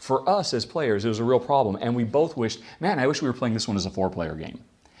to, for us as players, it was a real problem. And we both wished, man, I wish we were playing this one as a 4-player game.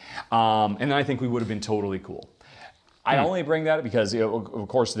 And I think we would have been totally cool. I only bring that up because, of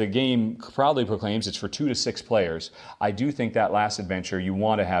course, the game proudly proclaims it's for 2 to 6 players. I do think that last adventure, you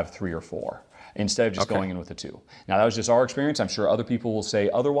want to have 3 or 4 instead of just going in with the 2. Now, that was just our experience. I'm sure other people will say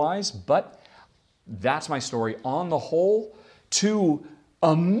otherwise, but that's my story. On the whole, 2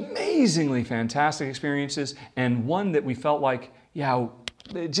 amazingly fantastic experiences, and one that we felt like,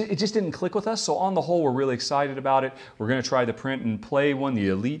 it just didn't click with us. So on the whole, we're really excited about it. We're going to try the print and play one, the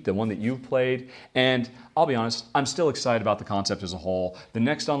Elite, the one that you've played. And I'll be honest, I'm still excited about the concept as a whole. The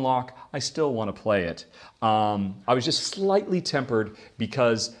next unlock, I still want to play it. I was just slightly tempered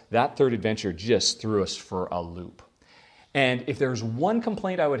because that third adventure just threw us for a loop. And if there's one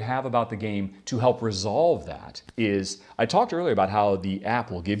complaint I would have about the game to help resolve that is, I talked earlier about how the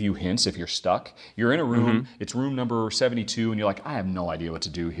app will give you hints if you're stuck. You're in a room, it's room number 72, and you're like, I have no idea what to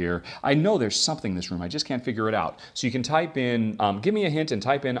do here. I know there's something in this room, I just can't figure it out. So you can type in, give me a hint, and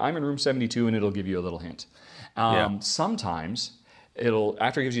type in, I'm in room 72, and it'll give you a little hint. Sometimes,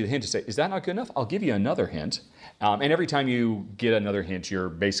 after it gives you the hint, to say, is that not good enough? I'll give you another hint. And every time you get another hint, you're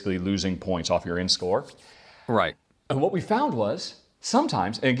basically losing points off your end score. Right. And what we found was,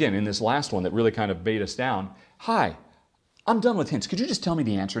 sometimes, and again, in this last one that really kind of bait us down, hi, I'm done with hints. Could you just tell me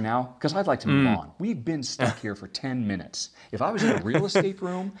the answer now? Because I'd like to move on. We've been stuck here for 10 minutes. If I was in a real escape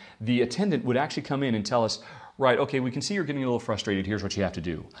room, the attendant would actually come in and tell us, right, okay, we can see you're getting a little frustrated. Here's what you have to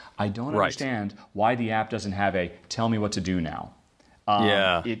do. I don't understand why the app doesn't have a tell me what to do now.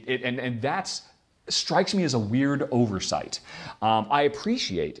 And that's strikes me as a weird oversight. I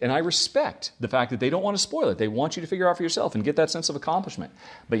appreciate and I respect the fact that they don't want to spoil it. They want you to figure out for yourself and get that sense of accomplishment.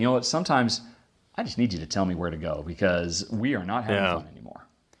 But you know what? Sometimes I just need you to tell me where to go because we are not having fun anymore.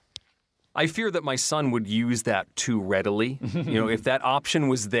 I fear that my son would use that too readily. If that option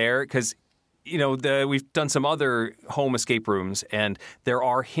was there, because we've done some other home escape rooms, and there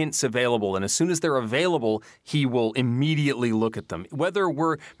are hints available. And as soon as they're available, he will immediately look at them. Whether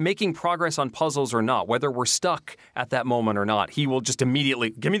we're making progress on puzzles or not, whether we're stuck at that moment or not, he will just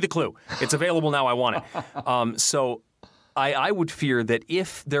immediately, give me the clue. It's available now, I want it. So I would fear that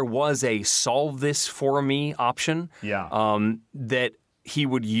if there was a solve this for me option, that he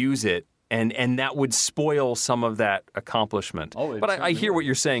would use it. And that would spoil some of that accomplishment. But I hear what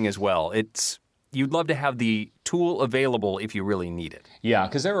you're saying as well. You'd love to have the tool available if you really need it. Yeah,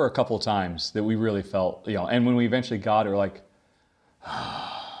 because there were a couple of times that we really felt, and when we eventually got it, we're like,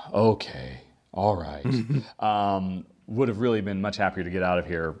 okay, all right. Would have really been much happier to get out of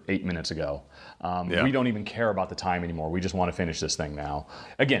here 8 minutes ago. We don't even care about the time anymore. We just want to finish this thing now.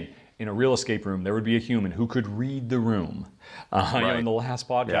 Again, in a real escape room, there would be a human who could read the room. In the last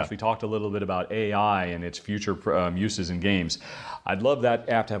podcast, we talked a little bit about AI and its future uses in games. I'd love that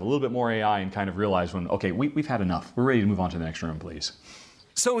app to have a little bit more AI and kind of realize when, okay, we've had enough. We're ready to move on to the next room, please.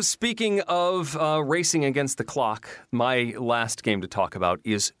 So speaking of racing against the clock, my last game to talk about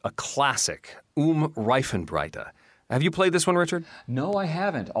is a classic, Reifenbrite. Have you played this one, Richard? No, I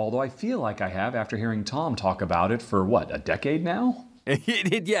haven't, although I feel like I have after hearing Tom talk about it for, a decade now?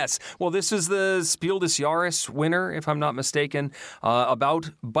 Yes. Well, this is the Spiel des Jahres winner, if I'm not mistaken,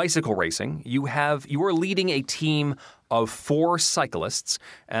 about bicycle racing. You are leading a team of 4 cyclists,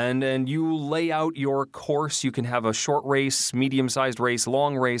 and you lay out your course. You can have a short race, medium-sized race,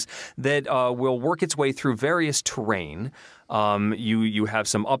 long race that will work its way through various terrain. You have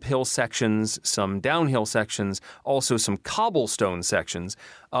some uphill sections, some downhill sections, also some cobblestone sections.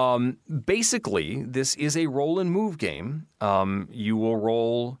 Basically, this is a roll and move game. You will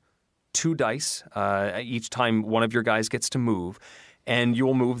roll 2 dice each time one of your guys gets to move, and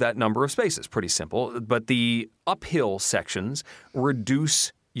you'll move that number of spaces. Pretty simple. But the uphill sections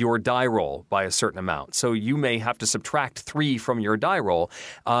reduce your die roll by a certain amount. So you may have to subtract 3 from your die roll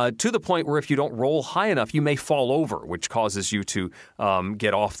to the point where if you don't roll high enough, you may fall over, which causes you to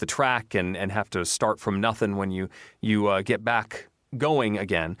get off the track and have to start from nothing when you get back going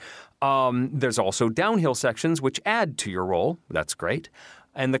again. There's also downhill sections which add to your roll. That's great.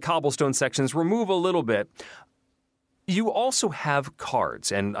 And the cobblestone sections remove a little bit. You also have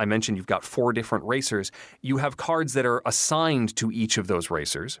cards, and I mentioned you've got 4 different racers. You have cards that are assigned to each of those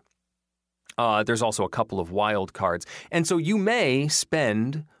racers. There's also a couple of wild cards. And so you may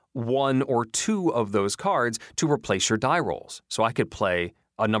spend 1 or 2 of those cards to replace your die rolls. So I could play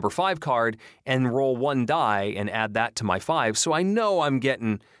a number 5 card and roll 1 die and add that to my 5. So I know I'm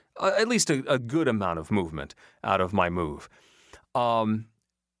getting at least a good amount of movement out of my move.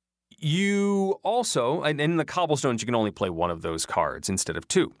 You also, and in the cobblestones, you can only play 1 of those cards instead of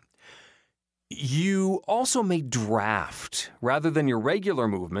 2. You also may draft, rather than your regular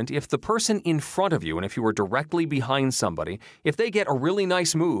movement, if the person in front of you, and if you were directly behind somebody, if they get a really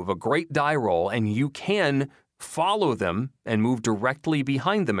nice move, a great die roll, and you can follow them and move directly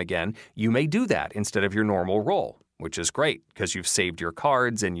behind them again, you may do that instead of your normal roll, which is great because you've saved your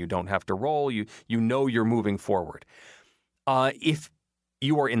cards and you don't have to roll. You know you're moving forward. If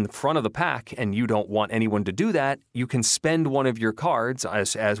you are in the front of the pack and you don't want anyone to do that, you can spend one of your cards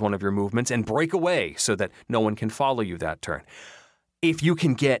as one of your movements and break away so that no one can follow you that turn. If you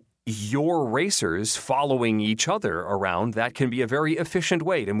can get your racers following each other around, that can be a very efficient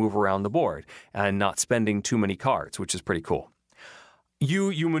way to move around the board and not spending too many cards, which is pretty cool.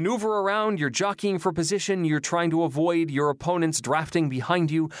 You maneuver around, you're jockeying for position, you're trying to avoid your opponents drafting behind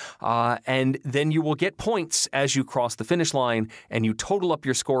you, and then you will get points as you cross the finish line, and you total up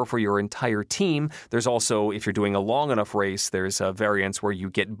your score for your entire team. There's also, if you're doing a long enough race, there's a variance where you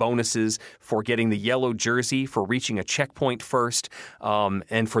get bonuses for getting the yellow jersey, for reaching a checkpoint first,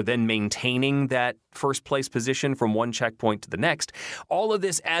 and for then maintaining that first place position from one checkpoint to the next. All of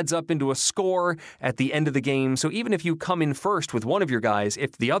this adds up into a score at the end of the game. So even if you come in first with one of your guys,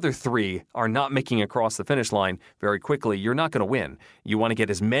 if the other three are not making it across the finish line very quickly, you're not going to win. You want to get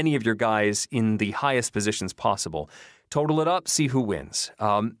as many of your guys in the highest positions possible. Total it up, see who wins.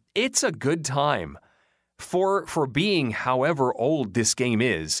 It's a good time. For being however old this game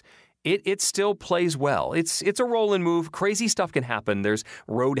is, it still plays well. It's a roll and move. Crazy stuff can happen. There's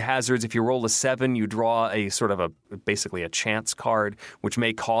road hazards. If you roll a 7, you draw a sort of basically a chance card, which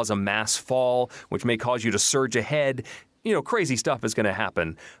may cause a mass fall, which may cause you to surge ahead. Crazy stuff is going to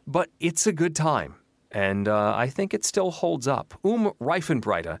happen. But it's a good time. And I think it still holds up.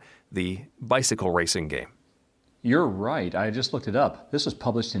 Reifenbrite, the bicycle racing game. You're right. I just looked it up. This was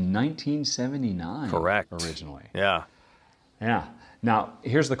published in 1979. Correct. Originally. Yeah. Yeah. Now,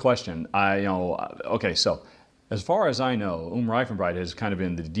 here's the question. Okay, so as far as I know, Reifenbrite has kind of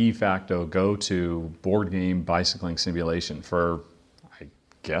been the de facto go-to board game bicycling simulation for, I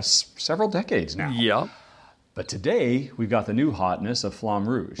guess, several decades now. Yeah. But today, we've got the new hotness of Flamme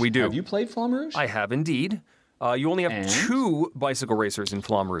Rouge. We do. Have you played Flamme Rouge? I have indeed. You only have 2 bicycle racers in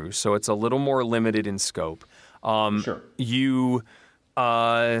Flamme Rouge, so it's a little more limited in scope. Sure. You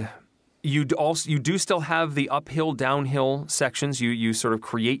do still have the uphill, downhill sections. You sort of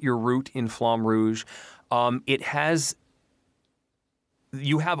create your route in Flamme Rouge.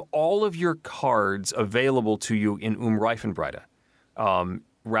 You have all of your cards available to you in Reifenbrite,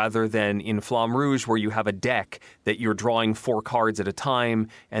 rather than in Flamme Rouge where you have a deck that you're drawing 4 cards at a time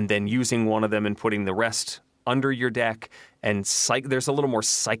and then using one of them and putting the rest under your deck. And there's a little more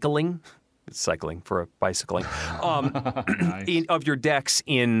cycling for bicycling nice. Of your decks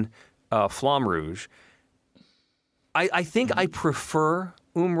in Flamme Rouge. I think I prefer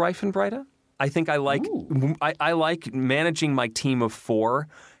Reifenbrite. I think I like managing my team of 4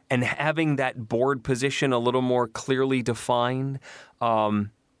 and having that board position a little more clearly defined, a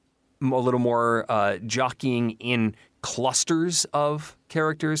little more jockeying in clusters of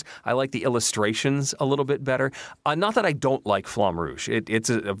characters. I like the illustrations a little bit better. Not that I don't like Flamme Rouge. It's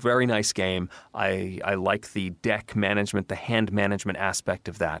a very nice game. I like the deck management, the hand management aspect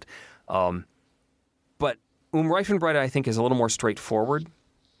of that. But Reifenbrite, I think, is a little more straightforward.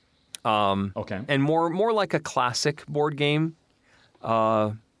 Okay. And more like a classic board game.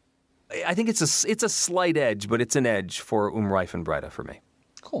 I think it's a slight edge, but it's an edge for Reifenbrite for me.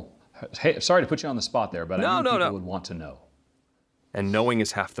 Cool. Hey, sorry to put you on the spot there, but I knew people would want to know. And knowing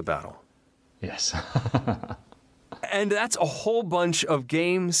is half the battle. Yes. And that's a whole bunch of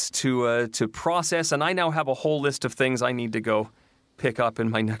games to process, and I now have a whole list of things I need to go pick up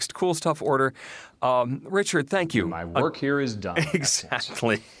in my next cool stuff order. Richard, thank you. My work here is done.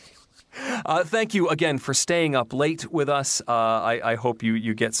 Exactly. Thank you again for staying up late with us. I hope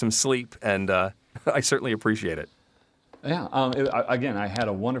you get some sleep, and I certainly appreciate it. Yeah. Again, I had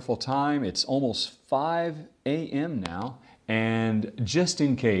a wonderful time. It's almost 5 a.m. now. And just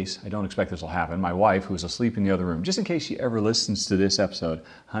in case, I don't expect this will happen, my wife, who's asleep in the other room, just in case she ever listens to this episode,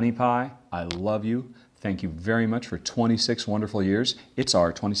 Honey Pie, I love you. Thank you very much for 26 wonderful years. It's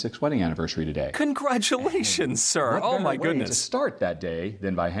our 26th wedding anniversary today. Congratulations, sir. Oh, my goodness. To start that day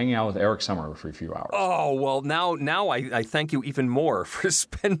than by hanging out with Eric Summer for a few hours. Oh, well, now I thank you even more for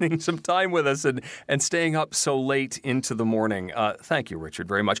spending some time with us and staying up so late into the morning. Thank you, Richard,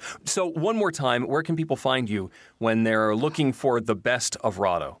 very much. So one more time, where can people find you when they're looking for the best of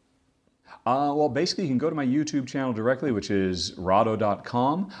Rahdo? Well, basically, you can go to my YouTube channel directly, which is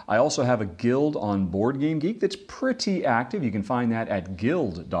rahdo.com. I also have a guild on Board Game Geek that's pretty active. You can find that at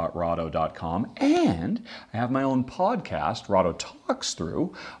guild.rahdo.com. And I have my own podcast, Rahdo Talks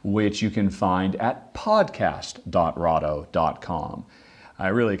Through, which you can find at podcast.rahdo.com. I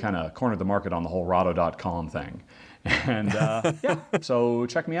really kind of cornered the market on the whole Rahdo.com thing. And yeah, so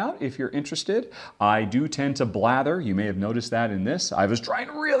check me out if you're interested. I do tend to blather. You may have noticed that in this. I was trying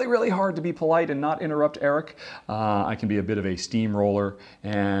really, really hard to be polite and not interrupt Eric. I can be a bit of a steamroller,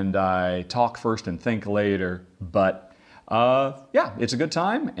 and I talk first and think later. But yeah, it's a good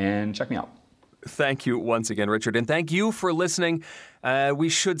time, and check me out. Thank you once again, Richard, and thank you for listening. We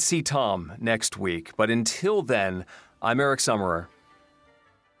should see Tom next week, but until then, I'm Eric Summerer.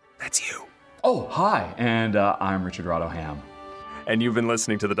 That's you. Oh, hi, and I'm Richard Rahdo-Ham. And you've been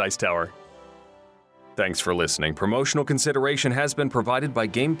listening to The Dice Tower. Thanks for listening. Promotional consideration has been provided by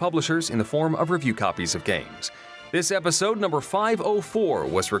game publishers in the form of review copies of games. This episode, number 504,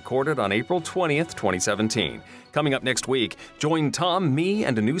 was recorded on April 20th, 2017. Coming up next week, join Tom, me,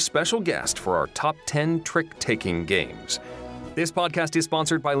 and a new special guest for our top 10 trick-taking games. This podcast is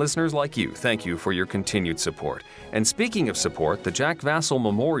sponsored by listeners like you. Thank you for your continued support. And speaking of support, the Jack Vassell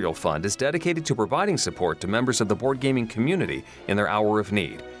Memorial Fund is dedicated to providing support to members of the board gaming community in their hour of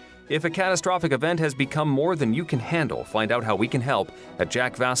need. If a catastrophic event has become more than you can handle, find out how we can help at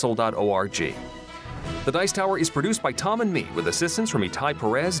jackvassell.org. The Dice Tower is produced by Tom and me, with assistance from Itai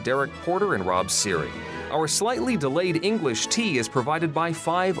Perez, Derek Porter, and Rob Siri. Our slightly delayed English tea is provided by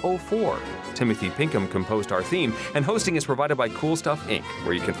 504. Timothy Pinkham composed our theme, and hosting is provided by Cool Stuff Inc.,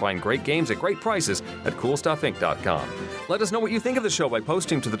 where you can find great games at great prices at coolstuffinc.com. Let us know what you think of the show by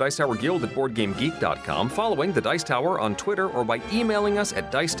posting to the Dice Tower Guild at BoardGameGeek.com, following the Dice Tower on Twitter, or by emailing us at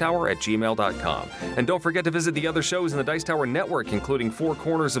dicetower@gmail.com. And don't forget to visit the other shows in the Dice Tower Network, including Four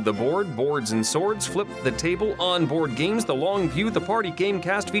Corners of the Board, Boards and Swords, Flip the Table, On Board Games, The Long View, The Party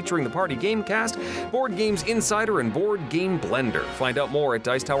Gamecast featuring The Party Gamecast, Board Games Insider, and Board Game Blender. Find out more at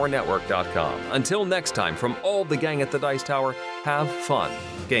dicetowernetwork.com. Until next time, from all the gang at the Dice Tower, have fun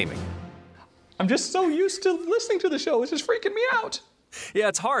gaming. I'm just so used to listening to the show. It's just freaking me out. Yeah,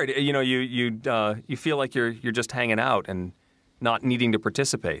 it's hard. You know, you feel like you're just hanging out and not needing to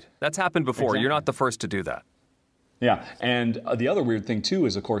participate. That's happened before. Exactly. You're not the first to do that. Yeah, and the other weird thing, too,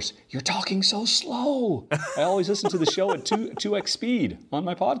 is, of course, you're talking so slow. I always listen to the show at 2x speed on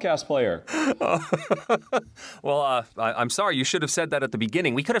my podcast player. Well, I'm sorry. You should have said that at the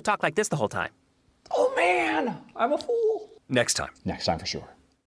beginning. We could have talked like this the whole time. Oh, man, I'm a fool. Next time. Next time for sure.